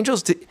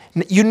 Angels,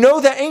 you know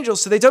they're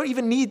angels, so they don't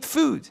even need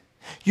food.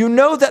 You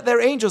know that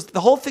they're angels. The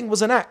whole thing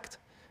was an act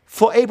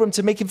for Abram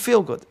to make him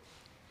feel good.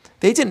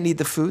 They didn't need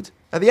the food.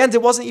 At the end,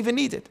 it wasn't even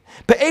needed.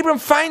 But Abram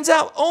finds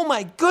out, oh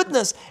my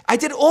goodness, I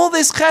did all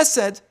this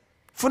chesed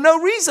for no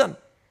reason.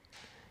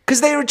 Because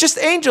they were just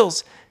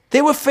angels.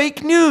 They were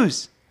fake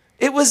news.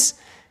 It was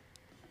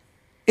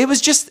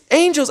just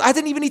angels. I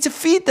didn't even need to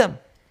feed them.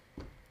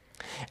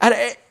 And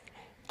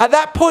at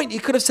that point, he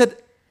could have said,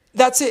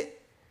 that's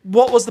it.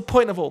 What was the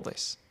point of all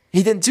this?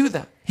 He didn't do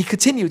that. He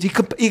continued.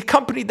 He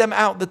accompanied them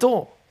out the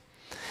door,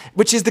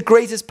 which is the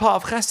greatest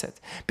part of chesed,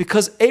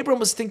 because Abram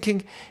was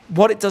thinking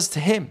what it does to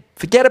him.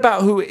 Forget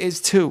about who it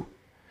is to.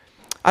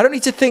 I don't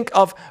need to think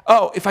of,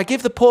 oh, if I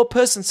give the poor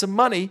person some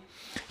money,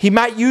 he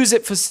might use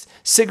it for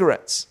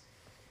cigarettes.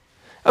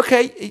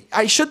 Okay,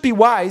 I should be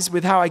wise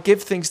with how I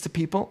give things to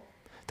people.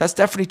 That's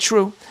definitely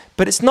true.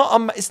 But it's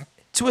not it's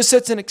to a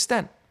certain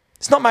extent.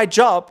 It's not my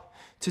job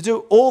to do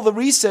all the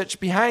research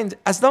behind,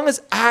 as long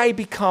as I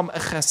become a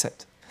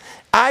chesed.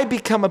 I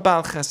become a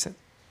Baal Chesed.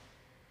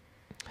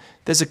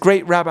 There's a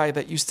great rabbi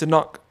that used to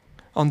knock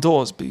on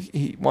doors.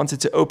 He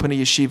wanted to open a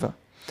yeshiva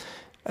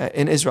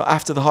in Israel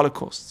after the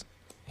Holocaust.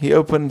 He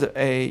opened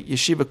a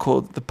yeshiva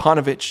called the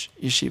Panovich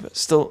Yeshiva,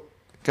 still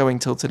going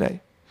till today.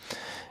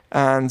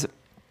 And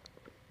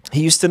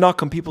he used to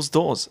knock on people's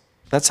doors.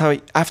 That's how,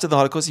 after the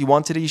Holocaust, he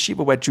wanted a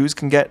yeshiva where Jews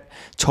can get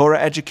Torah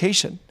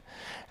education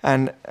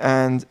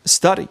and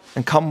study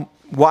and come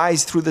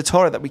wise through the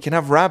Torah, that we can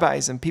have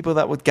rabbis and people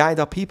that would guide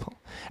our people.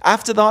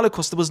 After the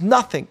Holocaust, there was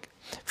nothing.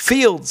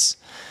 Fields.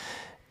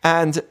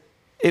 And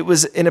it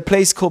was in a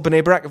place called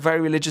Bnei Brak, a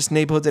very religious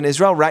neighborhood in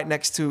Israel, right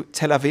next to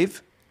Tel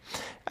Aviv.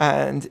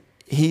 And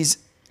he's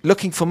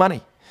looking for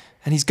money.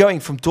 And he's going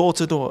from door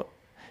to door.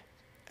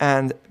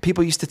 And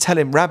people used to tell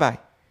him, Rabbi,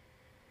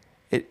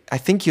 I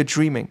think you're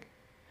dreaming.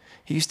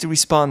 He used to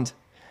respond,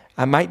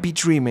 I might be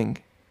dreaming,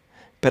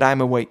 but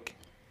I'm awake.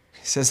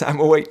 He says, I'm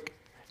awake.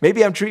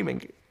 Maybe I'm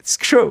dreaming. It's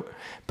true,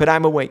 but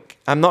I'm awake.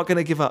 I'm not going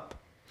to give up.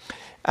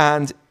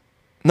 And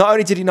not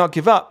only did he not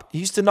give up, he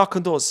used to knock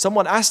on doors.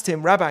 Someone asked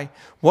him, Rabbi,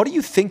 what are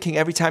you thinking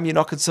every time you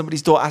knock on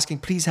somebody's door asking,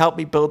 please help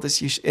me build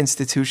this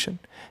institution?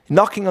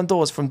 Knocking on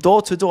doors from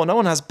door to door. No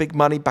one has big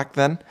money back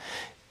then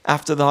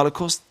after the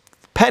Holocaust.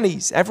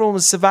 Pennies. Everyone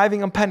was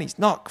surviving on pennies.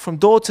 Knock from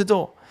door to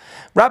door.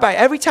 Rabbi,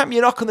 every time you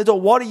knock on the door,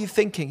 what are you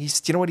thinking? Do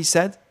you know what he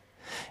said?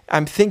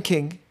 I'm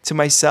thinking to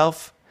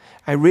myself,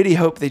 I really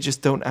hope they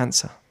just don't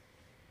answer.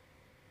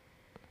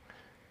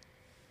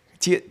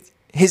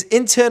 His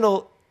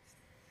internal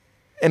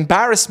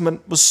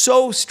embarrassment was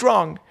so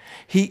strong.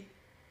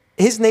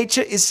 His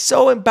nature is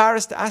so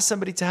embarrassed to ask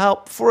somebody to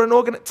help for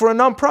a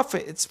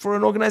non-profit. It's for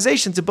an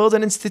organization to build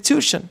an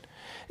institution.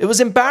 It was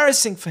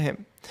embarrassing for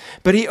him.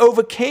 But he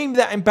overcame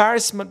that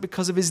embarrassment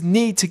because of his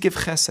need to give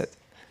chesed.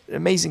 An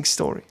amazing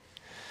story.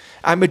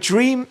 I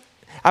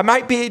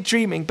might be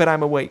dreaming, but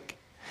I'm awake.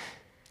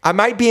 I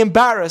might be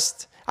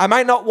embarrassed. I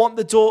might not want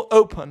the door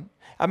open.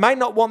 I might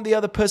not want the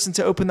other person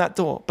to open that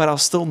door, but I'll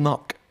still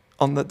knock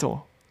on the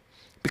door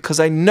because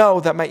I know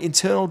that my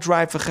internal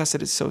drive for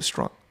chesed is so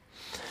strong.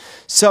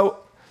 So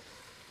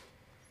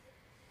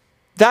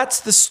that's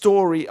the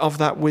story of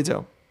that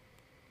widow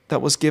that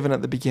was given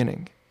at the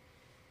beginning.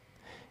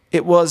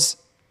 It wasn't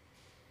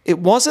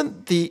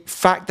the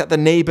fact that the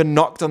neighbor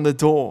knocked on the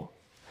door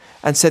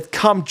and said,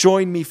 come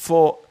join me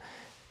for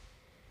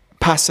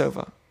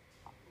Passover.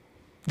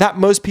 That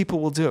most people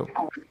will do.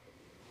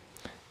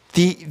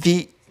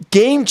 The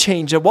game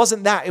changer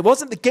wasn't that.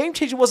 The game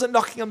changer wasn't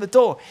knocking on the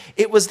door.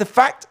 It was the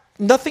fact,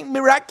 nothing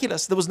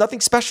miraculous. There was nothing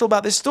special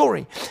about this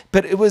story.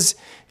 But it was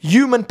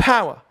human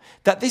power.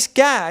 That this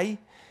guy,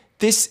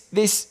 this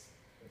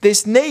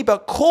neighbor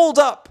called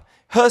up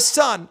her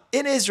son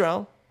in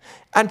Israel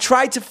and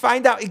tried to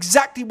find out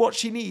exactly what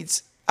she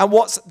needs. And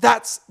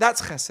that's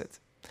chesed.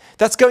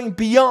 That's going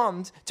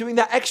beyond doing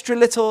that extra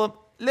little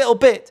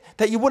bit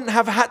that you wouldn't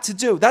have had to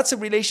do. That's a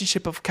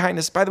relationship of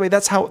kindness. By the way,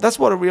 that's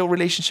what a real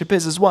relationship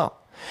is as well.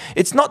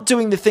 It's not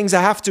doing the things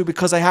I have to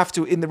because I have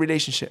to in the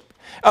relationship.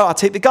 Oh, I'll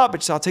take the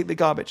garbage, so I'll take the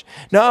garbage.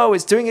 No,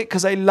 it's doing it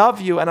because I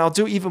love you and I'll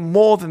do even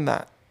more than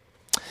that.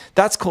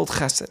 That's called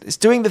chesed. It's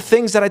doing the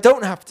things that I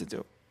don't have to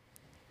do.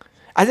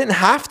 I didn't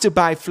have to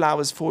buy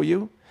flowers for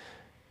you.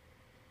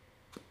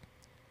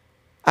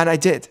 And I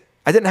did.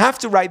 I didn't have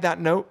to write that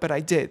note, but I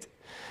did.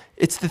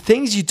 It's the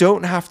things you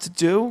don't have to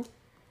do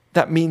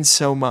that means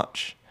so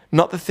much,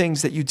 not the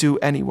things that you do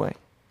anyway.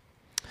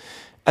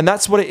 And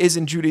that's what it is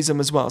in Judaism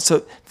as well.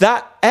 So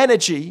that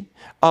energy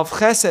of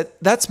chesed,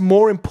 that's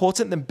more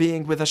important than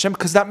being with Hashem,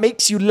 because that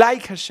makes you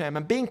like Hashem,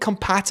 and being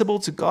compatible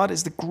to God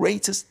is the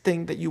greatest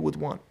thing that you would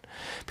want.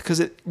 Because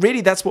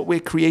that's what we're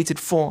created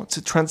for,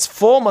 to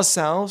transform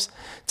ourselves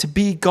to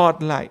be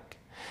God-like.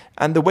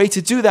 And the way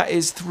to do that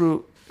is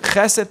through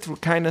chesed, through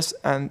kindness,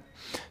 and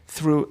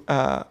through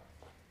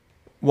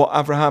what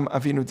Avraham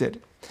Avinu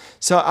did.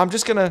 So I'm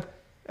just going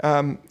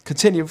to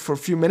continue for a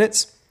few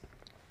minutes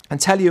and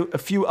tell you a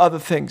few other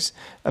things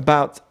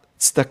about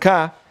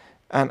tzedakah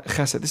and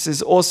chesed. This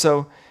is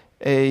also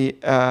a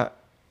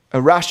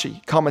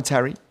Rashi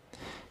commentary.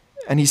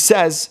 And he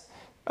says,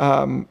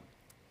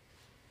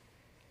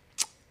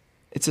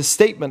 it's a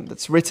statement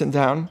that's written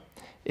down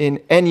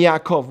in En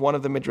Yaakov, one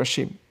of the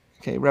Midrashim.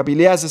 Okay, Rabbi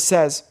Eliezer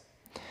says,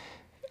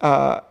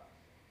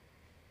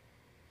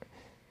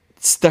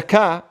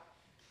 tzedakah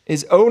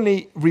is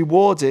only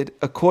rewarded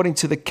according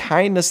to the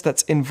kindness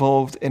that's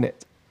involved in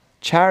it.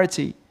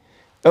 Charity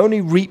only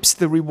reaps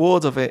the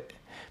reward of it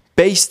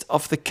based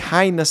off the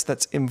kindness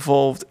that's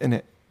involved in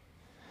it.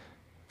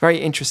 Very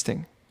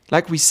interesting.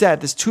 Like we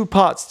said, there's two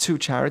parts to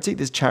charity.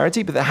 There's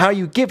charity, but how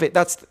you give it,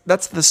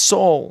 that's the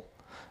soul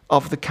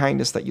of the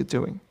kindness that you're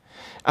doing.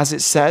 As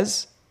it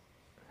says,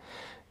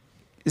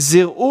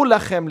 Zir'u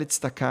lachem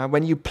litzdaka,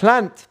 when you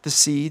plant the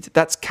seed,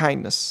 that's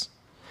kindness.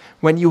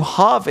 When you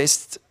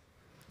harvest,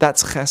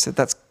 that's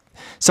chesed.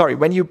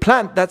 When you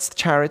plant, that's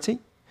charity.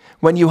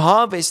 When you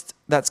harvest,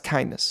 that's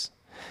kindness.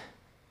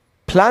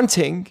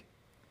 Planting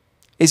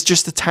is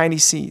just a tiny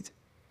seed.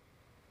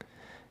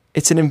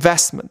 It's an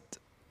investment.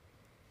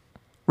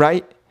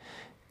 Right?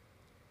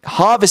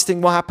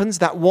 Harvesting, what happens?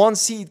 That one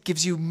seed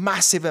gives you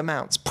massive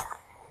amounts.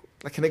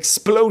 Like an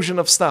explosion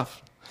of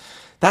stuff.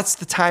 That's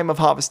the time of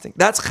harvesting.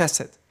 That's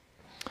chesed.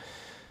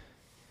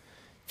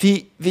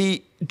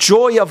 The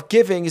joy of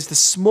giving is the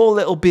small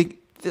little bit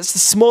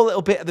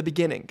at the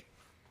beginning.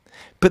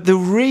 But the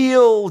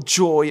real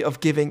joy of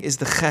giving is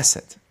the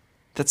chesed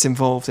that's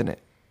involved in it.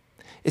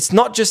 It's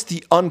not just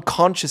the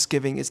unconscious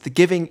giving, it's the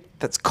giving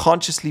that's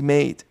consciously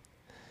made.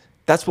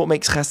 That's what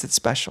makes chesed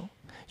special.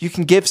 You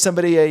can give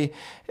somebody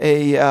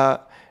a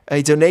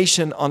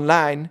donation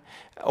online,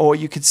 or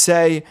you could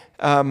say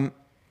Mazal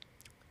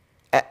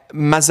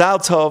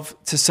Tov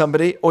to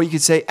somebody, or you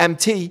could say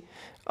MT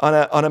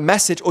on a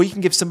message, or you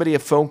can give somebody a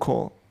phone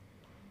call.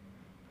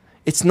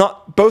 It's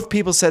not, both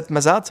people said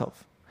Mazal Tov,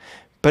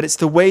 but it's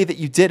the way that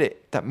you did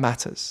it that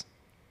matters.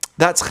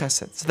 That's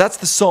chesed. So that's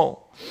the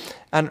soul.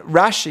 And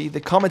Rashi, the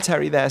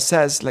commentary there,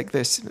 says like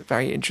this,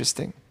 very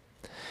interesting.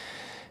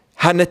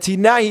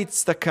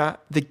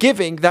 The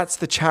giving, that's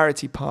the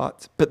charity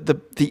part, but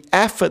the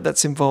effort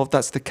that's involved,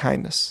 that's the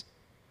kindness.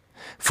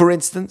 For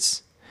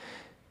instance,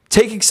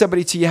 taking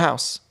somebody to your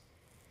house,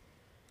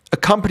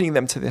 accompanying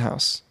them to the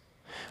house,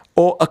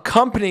 or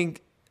accompanying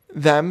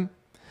them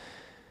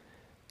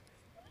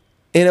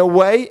in a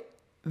way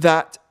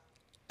that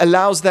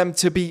allows them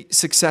to be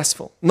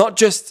successful. Not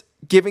just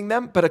giving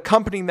them, but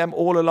accompanying them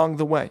all along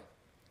the way.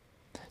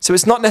 So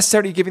it's not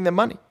necessarily giving them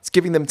money, it's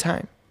giving them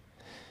time.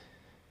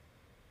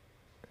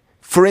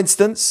 For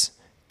instance,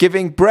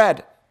 giving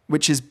bread,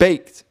 which is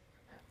baked,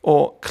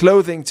 or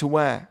clothing to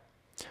wear,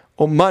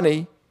 or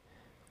money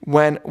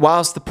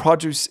whilst the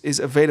produce is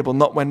available,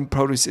 not when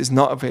produce is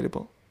not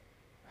available,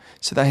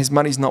 so that his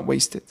money is not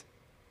wasted.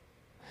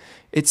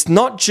 It's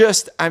not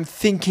just I'm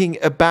thinking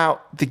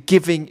about the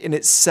giving in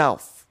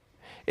itself.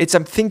 It's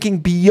I'm thinking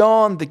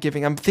beyond the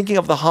giving. I'm thinking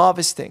of the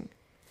harvesting.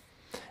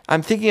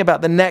 I'm thinking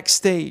about the next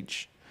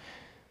stage.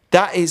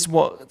 That's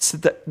what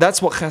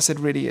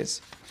chesed really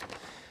is.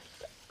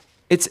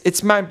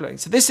 It's mind-blowing.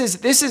 So this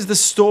is the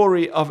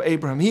story of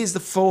Abraham. He is the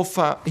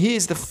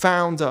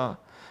founder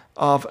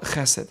of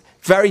chesed.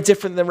 Very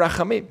different than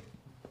rachamim.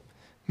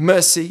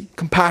 Mercy,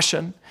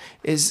 compassion,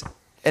 is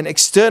an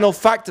external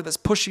factor that's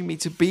pushing me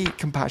to be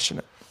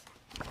compassionate.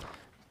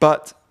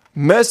 But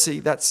mercy,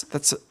 that's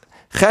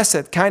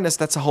chesed, kindness,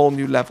 that's a whole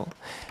new level.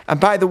 And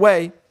by the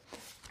way,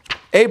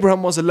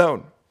 Abraham was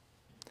alone.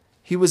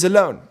 He was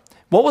alone.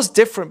 What was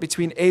different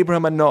between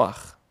Abraham and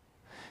Noach?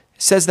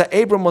 It says that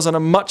Abraham was on a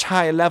much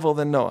higher level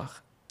than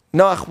Noach.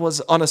 Noach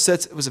was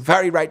was a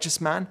very righteous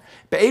man,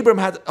 but Abraham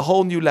had a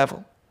whole new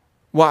level.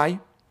 Why?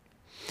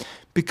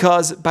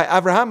 Because by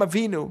Avraham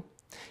Avinu,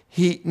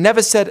 he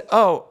never said,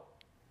 oh,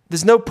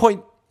 there's no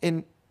point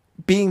in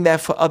being there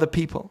for other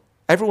people.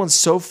 Everyone's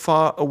so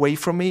far away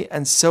from me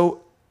and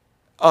so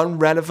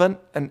irrelevant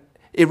and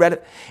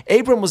irrelevant.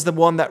 Abraham was the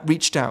one that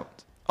reached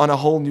out on a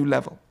whole new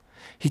level.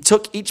 He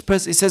took each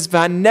person, he says,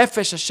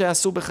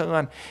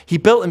 he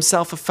built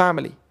himself a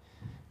family.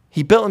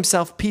 He built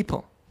himself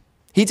people.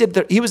 He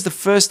was the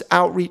first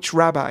outreach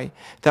rabbi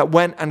that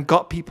went and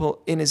got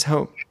people in his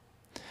home.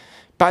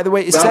 By the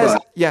way, it says,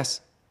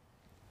 yes.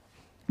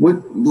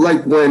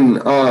 Like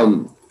when,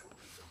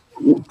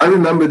 I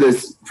remember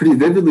this pretty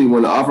vividly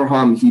when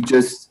Avraham, he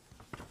just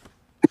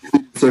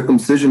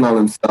circumcision on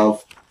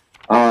himself.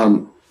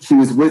 He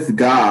was with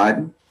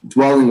God,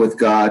 dwelling with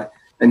God,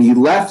 and he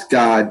left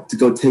God to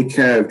go take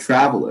care of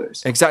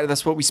travelers. Exactly,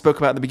 that's what we spoke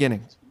about at the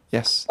beginning.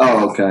 Yes.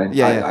 Oh, okay.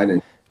 Yeah, I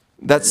didn't.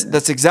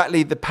 That's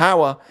exactly the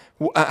power.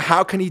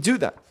 How can he do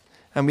that?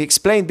 And we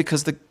explained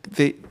because the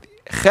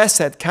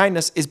chesed,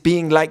 kindness, is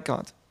being like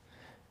God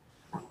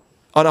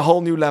on a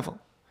whole new level.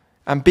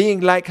 And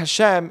being like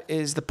Hashem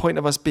is the point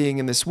of us being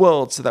in this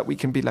world so that we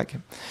can be like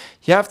Him.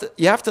 You have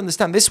to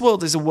understand, this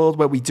world is a world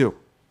where we do.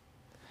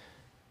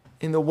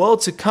 In the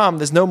world to come,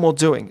 there's no more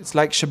doing. It's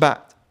like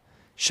Shabbat.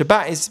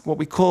 Shabbat is what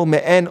we call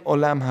me'en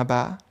olam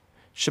haba.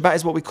 Shabbat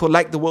is what we call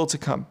like the world to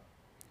come.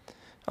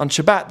 On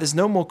Shabbat, there's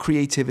no more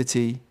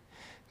creativity.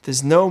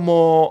 There's no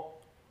more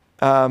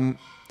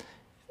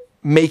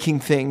making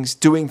things,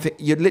 doing things.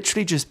 You're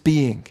literally just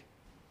being.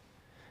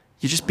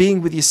 You're just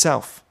being with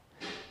yourself.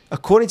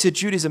 According to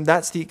Judaism,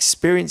 that's the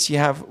experience you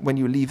have when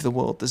you leave the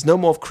world. There's no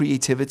more of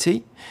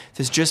creativity.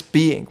 There's just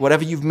being.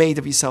 Whatever you've made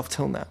of yourself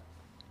till now.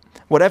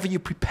 Whatever you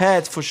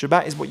prepared for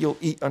Shabbat is what you'll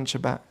eat on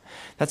Shabbat.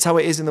 That's how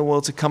it is in the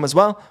world to come as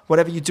well.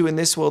 Whatever you do in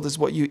this world is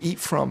what you eat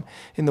from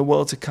in the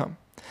world to come.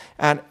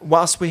 And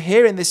whilst we're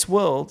here in this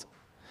world,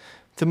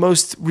 the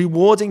most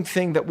rewarding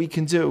thing that we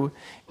can do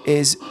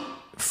is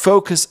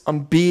focus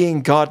on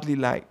being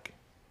godly-like.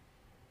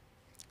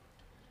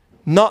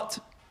 not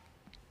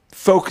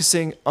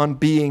focusing on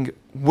being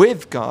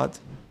with God,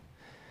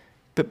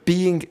 but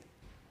being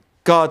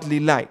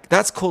godly-like.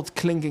 That's called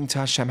clinging to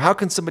Hashem. How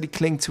can somebody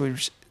cling to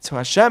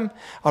Hashem?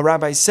 Our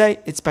rabbis say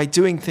it's by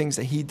doing things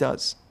that He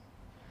does.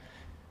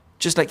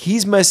 Just like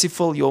He's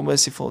merciful, you're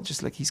merciful.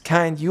 Just like He's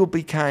kind, you'll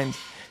be kind.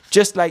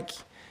 Just like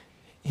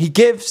He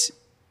gives,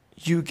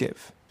 you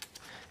give.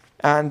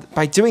 And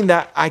by doing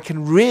that, I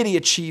can really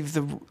achieve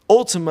the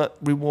ultimate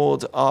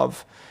reward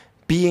of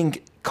being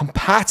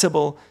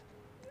compatible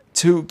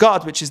to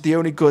God, which is the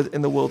only good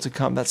in the world to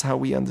come. That's how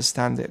we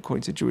understand it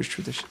according to Jewish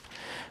tradition.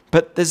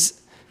 But it's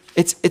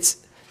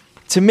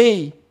to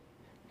me,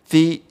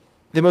 the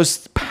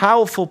most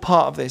powerful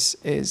part of this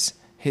is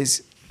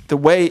the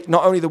way,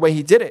 not only the way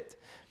He did it,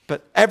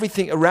 but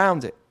everything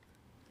around it.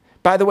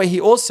 By the way,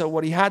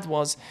 what he had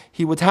was,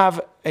 he would have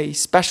a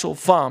special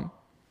farm,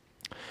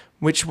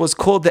 which was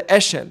called the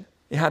Eshel.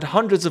 It had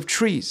hundreds of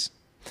trees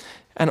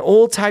and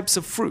all types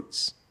of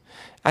fruits.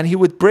 And he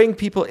would bring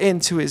people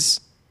into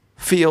his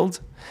field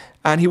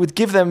and he would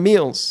give them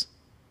meals.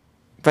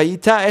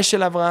 Vayita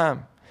Eshel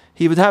Avraham.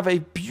 He would have a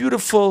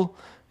beautiful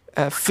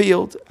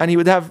field and he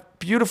would have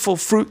beautiful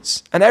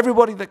fruits. And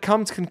everybody that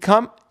comes can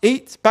come,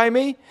 eat by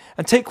me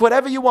and take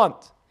whatever you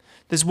want.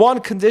 There's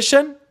one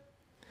condition.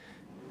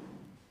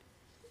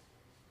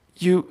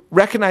 You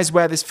recognize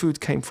where this food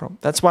came from.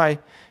 That's why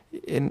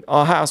in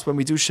our house, when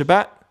we do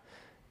Shabbat,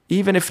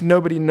 even if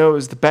nobody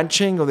knows the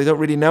benching or they don't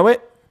really know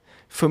it,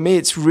 for me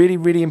it's really,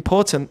 really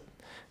important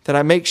that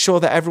I make sure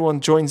that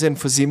everyone joins in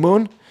for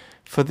Zimun,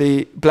 for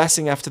the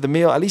blessing after the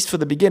meal, at least for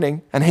the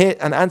beginning, and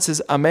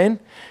answers Amen,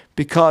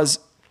 because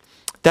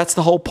that's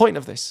the whole point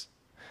of this.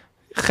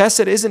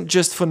 Chesed isn't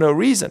just for no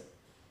reason.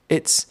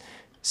 It's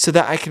so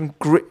that I can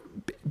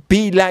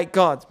be like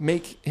God,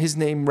 make His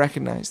name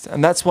recognized.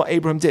 And that's what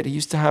Abraham did. He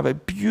used to have a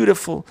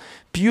beautiful,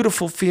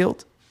 beautiful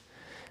field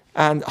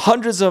and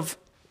hundreds of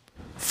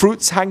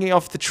fruits hanging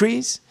off the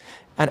trees,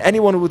 and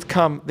anyone who would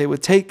come, they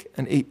would take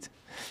and eat.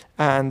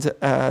 And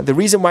the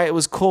reason why it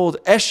was called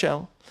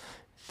Eshel,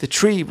 the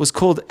tree was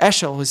called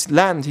Eshel, his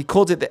land, he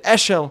called it the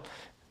Eshel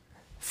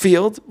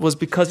field, was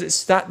because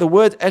the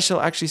word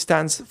Eshel actually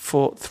stands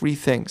for three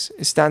things.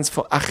 It stands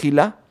for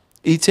Achila,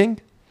 eating,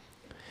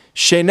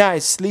 Shena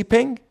is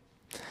sleeping,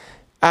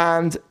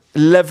 and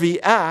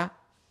Levi'ah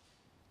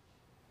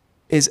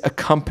is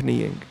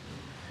accompanying.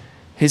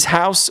 His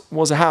house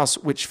was a house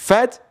which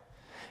fed,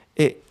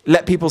 it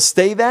let people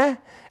stay there,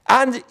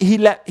 and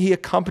he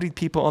accompanied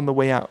people on the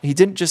way out. He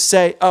didn't just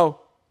say, oh,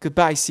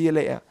 goodbye, see you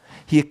later.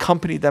 He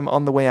accompanied them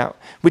on the way out,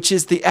 which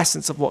is the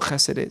essence of what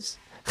chesed is.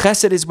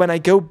 Chesed is when I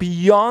go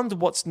beyond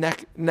what's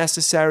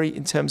necessary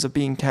in terms of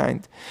being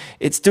kind.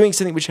 It's doing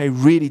something which I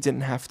really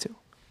didn't have to.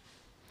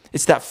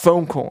 It's that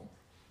phone call.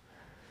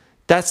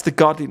 That's the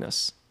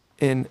godliness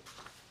in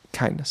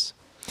kindness.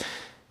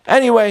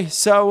 Anyway,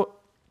 so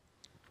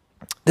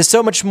there's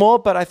so much more,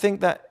 but I think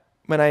that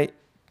when I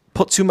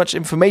put too much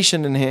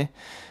information in here,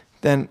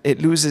 then it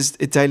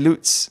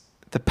dilutes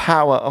the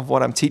power of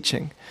what I'm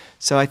teaching.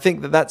 So I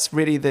think that that's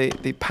really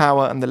the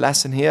power and the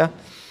lesson here.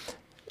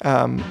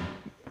 That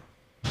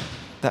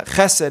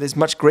chesed is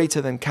much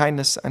greater than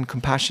kindness and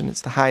compassion.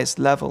 It's the highest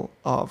level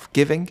of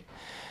giving.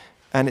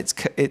 And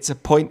it's a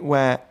point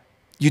where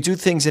you do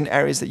things in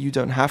areas that you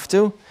don't have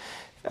to.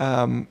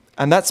 And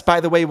that's, by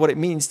the way, what it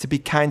means to be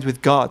kind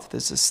with God.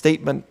 There's a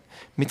statement,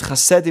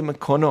 mitchasedim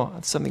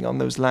kono, something on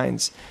those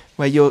lines,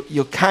 where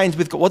you're kind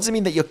with God. What does it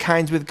mean that you're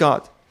kind with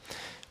God?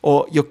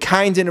 Or you're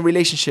kind in a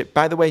relationship?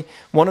 By the way,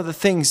 one of the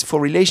things for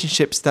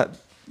relationships that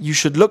you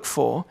should look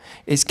for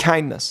is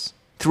kindness.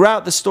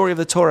 Throughout the story of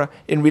the Torah,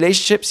 in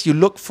relationships, you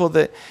look for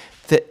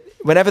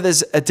whenever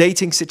there's a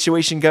dating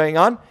situation going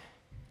on,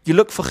 you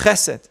look for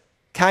chesed,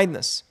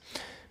 kindness.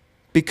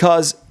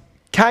 Because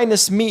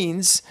kindness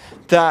means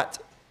that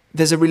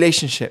there's a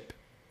relationship.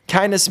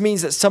 Kindness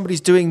means that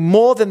somebody's doing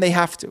more than they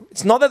have to.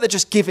 It's not that they're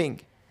just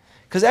giving.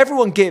 Because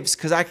everyone gives,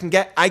 because I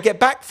get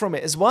back from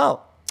it as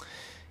well.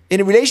 In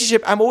a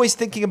relationship, I'm always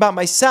thinking about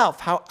myself,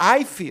 how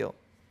I feel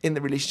in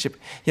the relationship.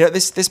 You know,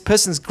 this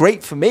person's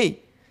great for me.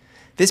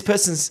 This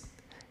person's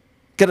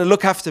going to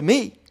look after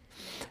me.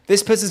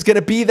 This person's going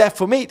to be there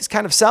for me. It's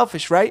kind of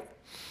selfish, right?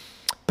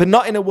 But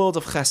not in a world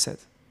of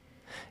chesed.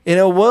 In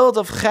a world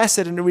of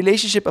chesed, in a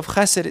relationship of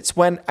chesed, it's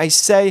when I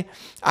say,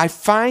 I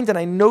find and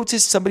I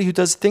notice somebody who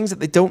does things that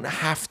they don't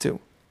have to.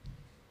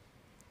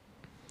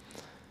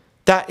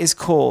 That is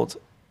called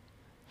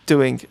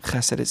doing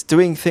chesed. It's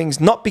doing things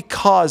not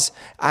because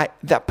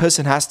that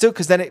person has to,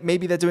 because then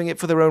maybe they're doing it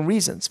for their own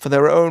reasons, for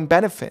their own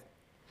benefit.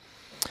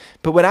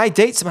 But when I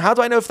date someone, how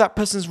do I know if that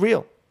person's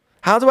real?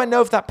 How do I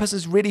know if that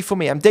person's really for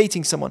me? I'm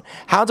dating someone.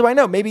 How do I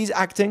know? Maybe he's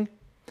acting.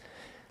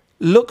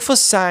 Look for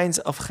signs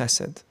of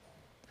chesed.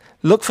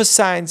 Look for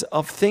signs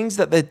of things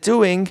that they're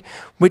doing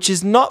which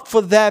is not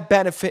for their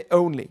benefit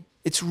only.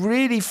 It's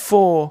really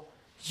for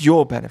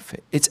your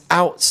benefit. It's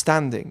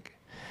outstanding.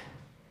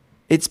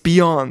 It's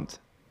beyond.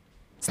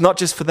 It's not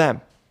just for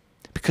them.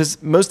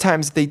 Because most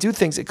times they do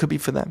things, it could be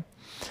for them.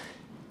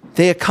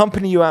 They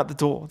accompany you out the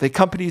door. They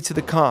accompany you to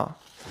the car.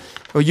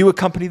 Or you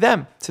accompany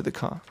them to the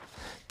car.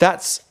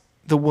 That's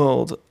the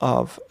world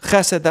of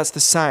chesed. That's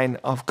the sign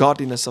of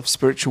godliness, of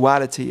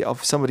spirituality,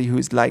 of somebody who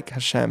is like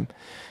Hashem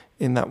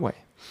in that way.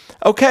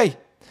 Okay,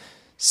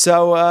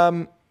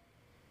 so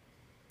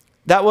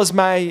that was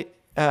my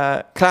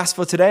class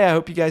for today. I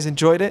hope you guys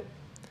enjoyed it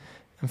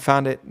and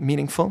found it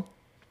meaningful.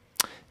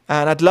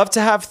 And I'd love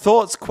to have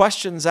thoughts,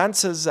 questions,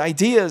 answers,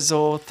 ideas,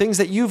 or things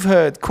that you've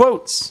heard,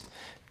 quotes.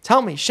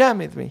 Tell me, share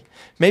with me.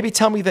 Maybe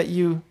tell me that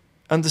you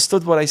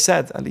understood what I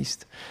said, at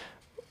least,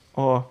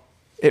 or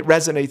it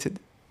resonated.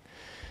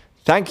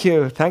 Thank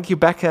you,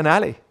 Becca and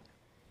Ali.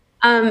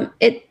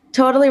 It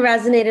totally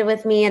resonated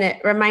with me, and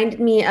it reminded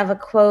me of a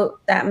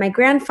quote that my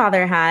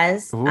grandfather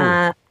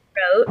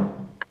wrote.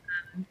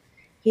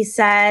 He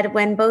said,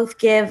 "When both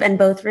give and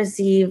both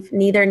receive,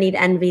 neither need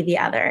envy the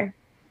other."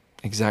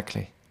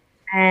 Exactly.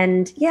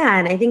 And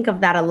and I think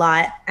of that a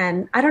lot.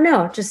 And I don't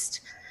know, just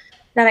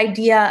that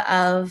idea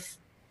of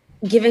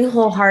giving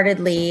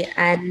wholeheartedly,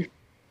 and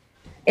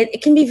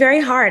it can be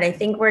very hard. I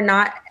think we're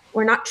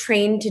not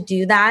trained to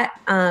do that.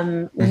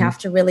 We have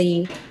to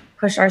really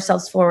push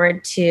ourselves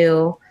forward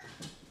to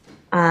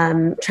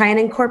try and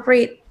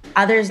incorporate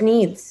others'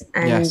 needs.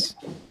 And yes.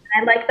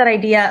 I like that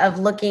idea of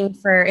looking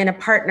for in a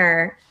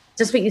partner,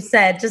 just what you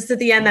said, just at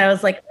the end, I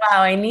was like,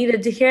 wow, I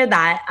needed to hear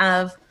that,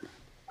 of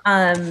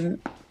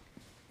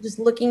just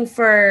looking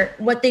for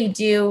what they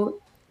do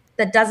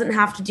that doesn't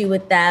have to do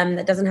with them,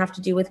 that doesn't have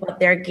to do with what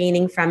they're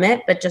gaining from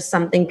it, but just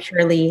something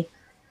purely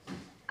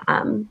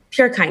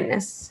pure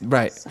kindness.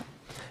 Right. So.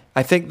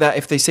 I think that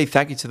if they say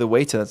thank you to the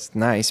waiter, that's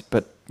nice,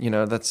 but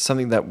that's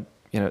something that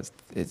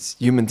it's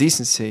human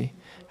decency,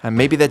 and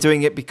maybe they're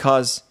doing it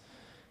because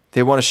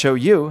they want to show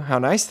you how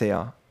nice they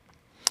are.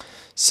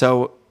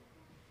 So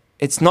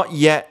it's not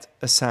yet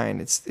a sign.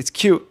 It's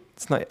cute.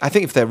 It's not. I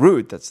think if they're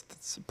rude, that's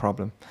a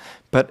problem.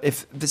 But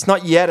if it's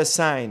not yet a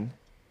sign,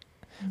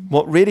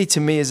 what really to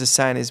me is a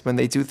sign is when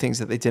they do things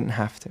that they didn't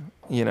have to.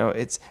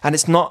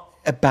 It's not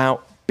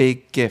about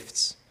big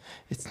gifts.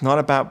 It's not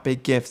about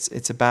big gifts.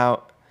 It's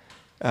about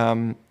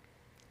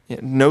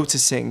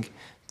noticing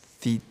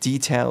the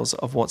details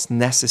of what's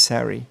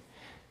necessary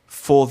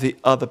for the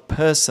other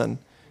person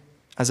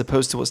as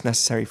opposed to what's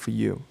necessary for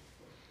you.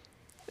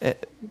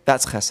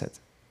 That's chesed.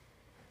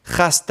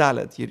 Chas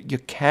daled.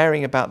 You're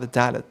caring about the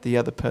daled, the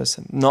other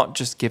person, not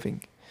just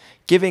giving.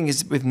 Giving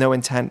is with no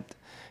intent.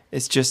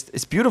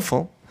 It's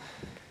beautiful.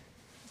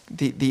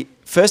 The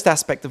first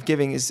aspect of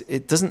giving is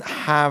it doesn't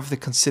have the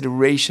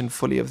consideration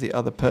fully of the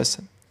other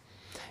person.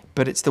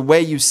 But it's the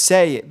way you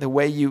say it, the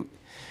way you...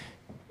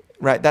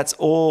 Right, that's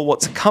all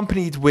what's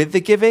accompanied with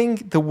the giving,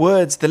 the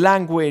words, the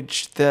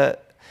language, the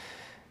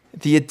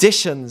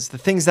additions, the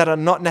things that are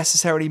not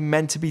necessarily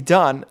meant to be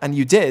done, and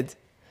you did,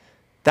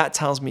 that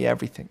tells me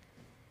everything.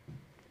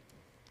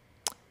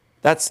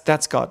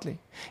 That's godly.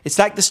 It's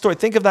like the story.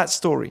 Think of that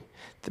story.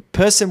 The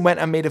person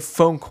went and made a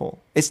phone call.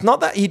 It's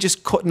not that he just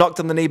knocked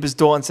on the neighbor's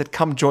door and said,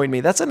 "Come join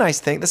me." That's a nice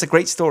thing. That's a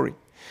great story.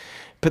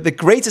 But the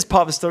greatest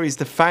part of the story is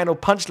the final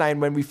punchline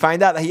when we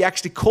find out that he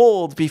actually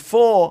called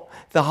before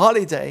the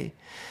holiday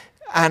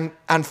and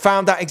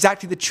found out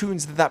exactly the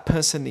tunes that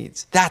person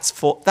needs. That's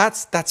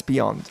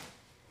beyond.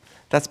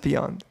 That's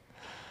beyond.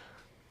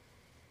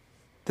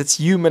 That's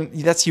human.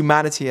 That's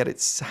humanity at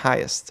its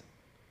highest.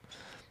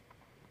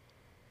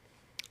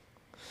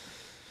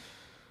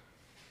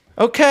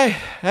 Okay.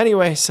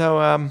 Anyway, so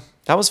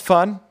that was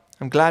fun.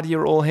 I'm glad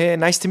you're all here.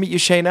 Nice to meet you,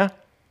 Shayna.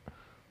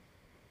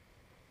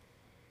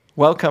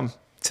 Welcome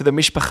to the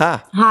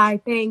Mishpacha. Hi,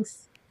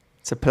 thanks.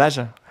 It's a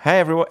pleasure. Hey,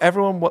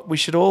 everyone, we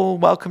should all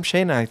welcome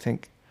Shayna, I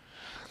think.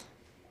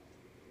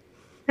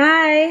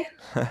 Hi.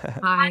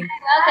 Hi.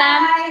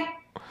 Welcome.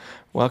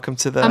 Welcome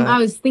to the... I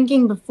was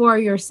thinking before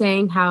you were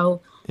saying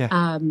how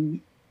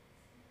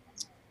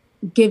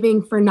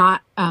giving for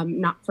not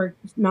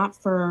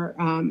for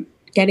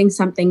getting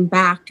something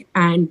back,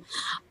 and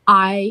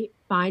I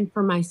find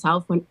for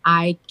myself when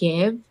I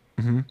give,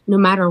 no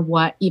matter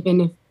what,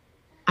 even if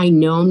I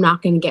know I'm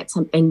not going to get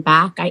something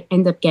back, I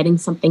end up getting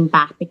something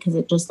back because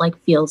it just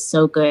feels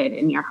so good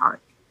in your heart.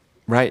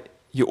 Right.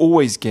 You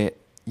always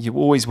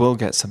will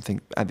get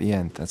something at the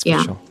end. That's for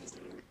sure.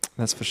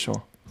 That's for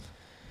sure.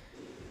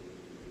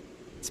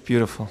 It's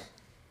beautiful.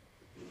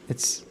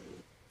 It's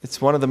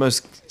one of the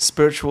most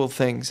spiritual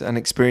things and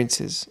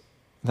experiences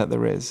that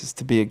there is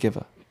to be a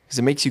giver. Because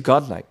it makes you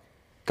godlike.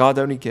 God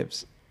only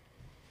gives.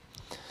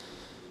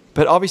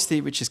 But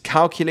obviously, which is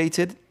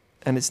calculated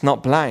and it's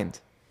not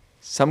blind.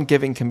 Some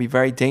giving can be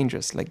very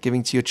dangerous, like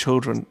giving to your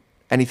children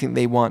anything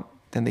they want.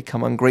 Then they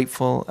become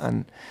ungrateful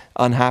and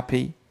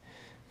unhappy,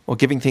 or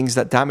giving things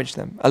that damage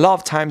them. A lot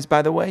of times,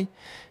 by the way,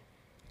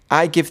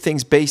 I give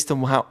things based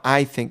on how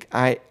I think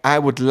I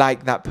would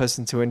like that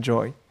person to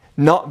enjoy,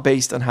 not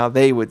based on how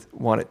they would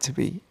want it to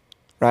be,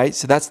 right?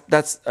 So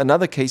that's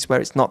another case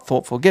where it's not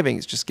thoughtful giving,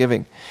 it's just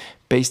giving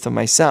based on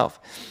myself.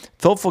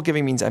 Thoughtful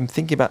giving means I'm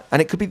thinking about,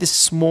 and it could be the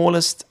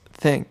smallest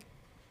thing.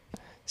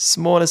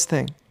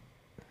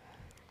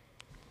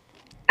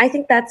 I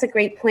think that's a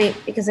great point,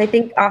 because I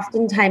think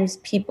oftentimes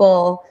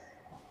people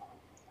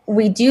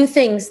we do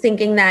things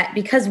thinking that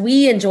because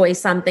we enjoy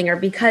something or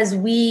because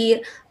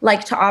we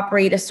like to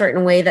operate a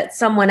certain way that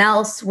someone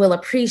else will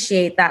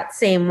appreciate that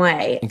same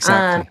way.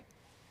 Exactly.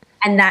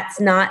 And that's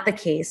not the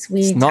case.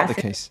 It's not the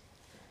case.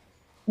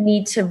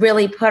 Need to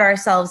really put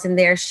ourselves in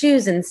their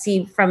shoes and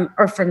see from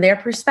their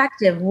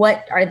perspective,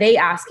 what are they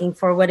asking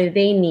for? What do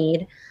they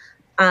need?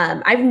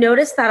 I've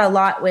noticed that a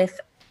lot with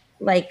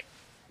like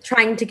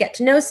trying to get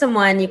to know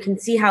someone. You can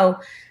see how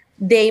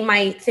they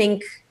might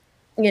think,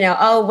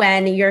 oh,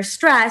 when you're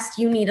stressed,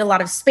 you need a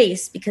lot of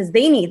space because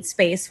they need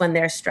space when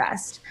they're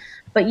stressed.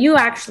 But you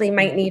actually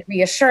might need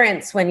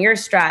reassurance when you're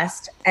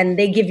stressed, and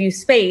they give you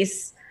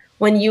space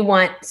when you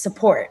want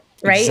support,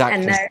 right?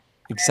 Exactly.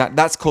 Exactly.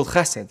 That's called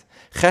chesed.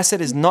 Chesed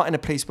is not in a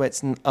place where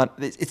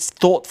it's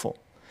thoughtful.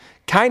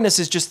 Kindness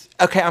is just,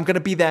 okay, I'm going to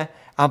be there.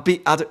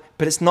 But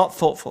it's not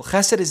thoughtful.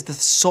 Chesed is the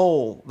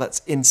soul that's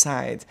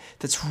inside,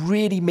 that's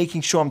really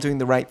making sure I'm doing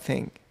the right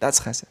thing. That's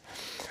chesed.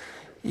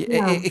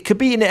 Yeah. It could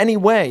be in any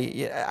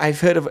way.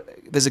 I've heard of,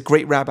 there's a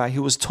great rabbi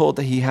who was told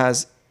that he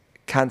has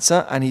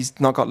cancer and he's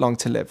not got long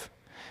to live.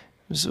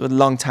 It was a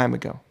long time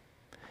ago.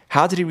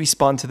 How did he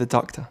respond to the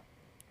doctor?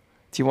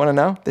 Do you want to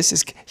know?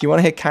 You want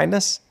to hear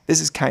kindness?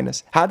 This is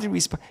kindness. How did he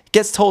respond? He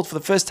gets told for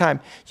the first time,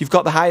 you've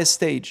got the highest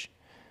stage,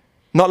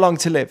 not long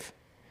to live.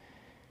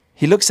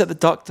 He looks at the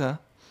doctor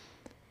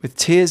with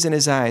tears in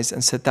his eyes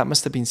and said, that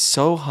must have been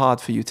so hard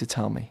for you to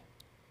tell me.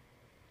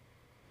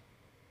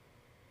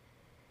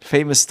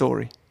 Famous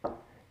story.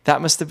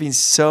 That must have been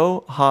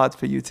so hard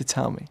for you to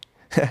tell me.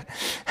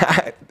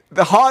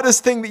 The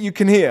hardest thing that you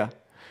can hear.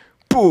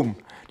 Boom.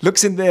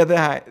 Looks in the other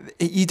eye.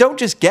 You don't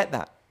just get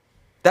that.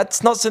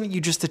 That's not something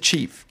you just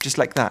achieve, just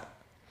like that.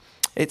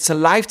 It's a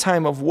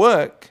lifetime of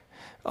work,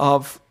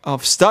 of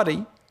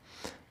study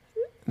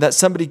that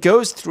somebody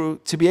goes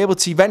through to be able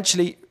to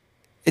eventually,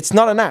 it's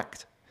not an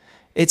act.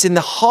 It's in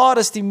the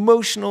hardest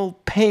emotional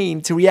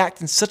pain to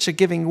react in such a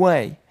giving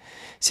way.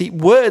 See,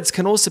 words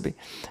can also be.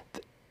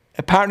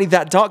 Apparently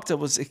that doctor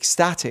was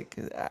ecstatic.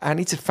 I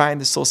need to find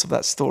the source of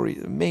that story.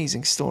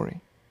 Amazing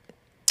story.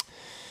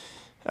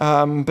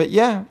 But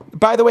yeah,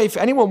 by the way, if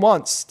anyone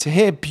wants to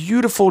hear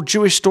beautiful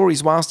Jewish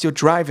stories whilst you're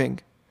driving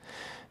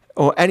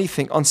or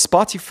anything on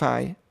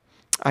Spotify,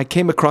 I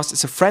came across,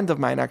 it's a friend of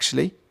mine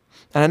actually,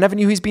 and I never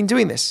knew he's been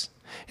doing this.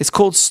 It's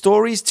called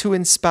Stories to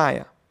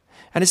Inspire.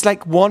 And it's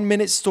like 1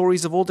 minute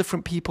stories of all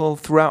different people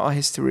throughout our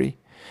history,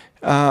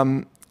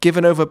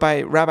 given over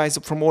by rabbis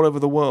from all over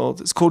the world.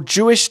 It's called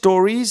Jewish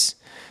Stories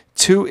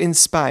to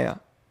Inspire.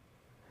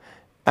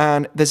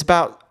 And there's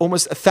about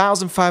almost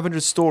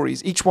 1,500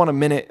 stories, each one a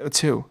minute or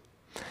two.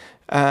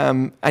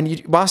 And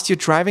whilst you're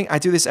driving, I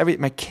do this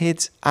my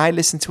kids, I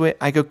listen to it,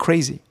 I go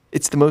crazy.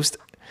 It's the most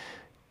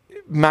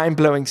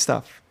mind-blowing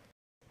stuff.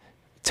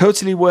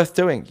 Totally worth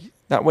doing.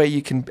 That way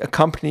you can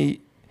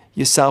accompany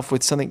yourself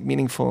with something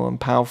meaningful and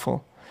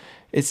powerful.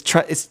 It's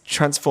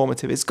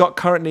transformative. It's got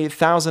currently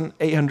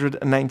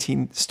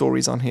 1,819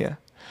 stories on here.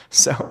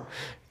 So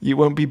you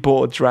won't be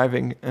bored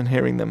driving and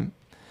hearing them.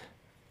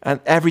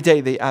 And every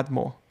day they add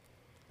more.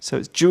 So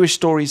it's Jewish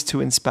Stories to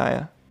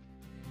Inspire.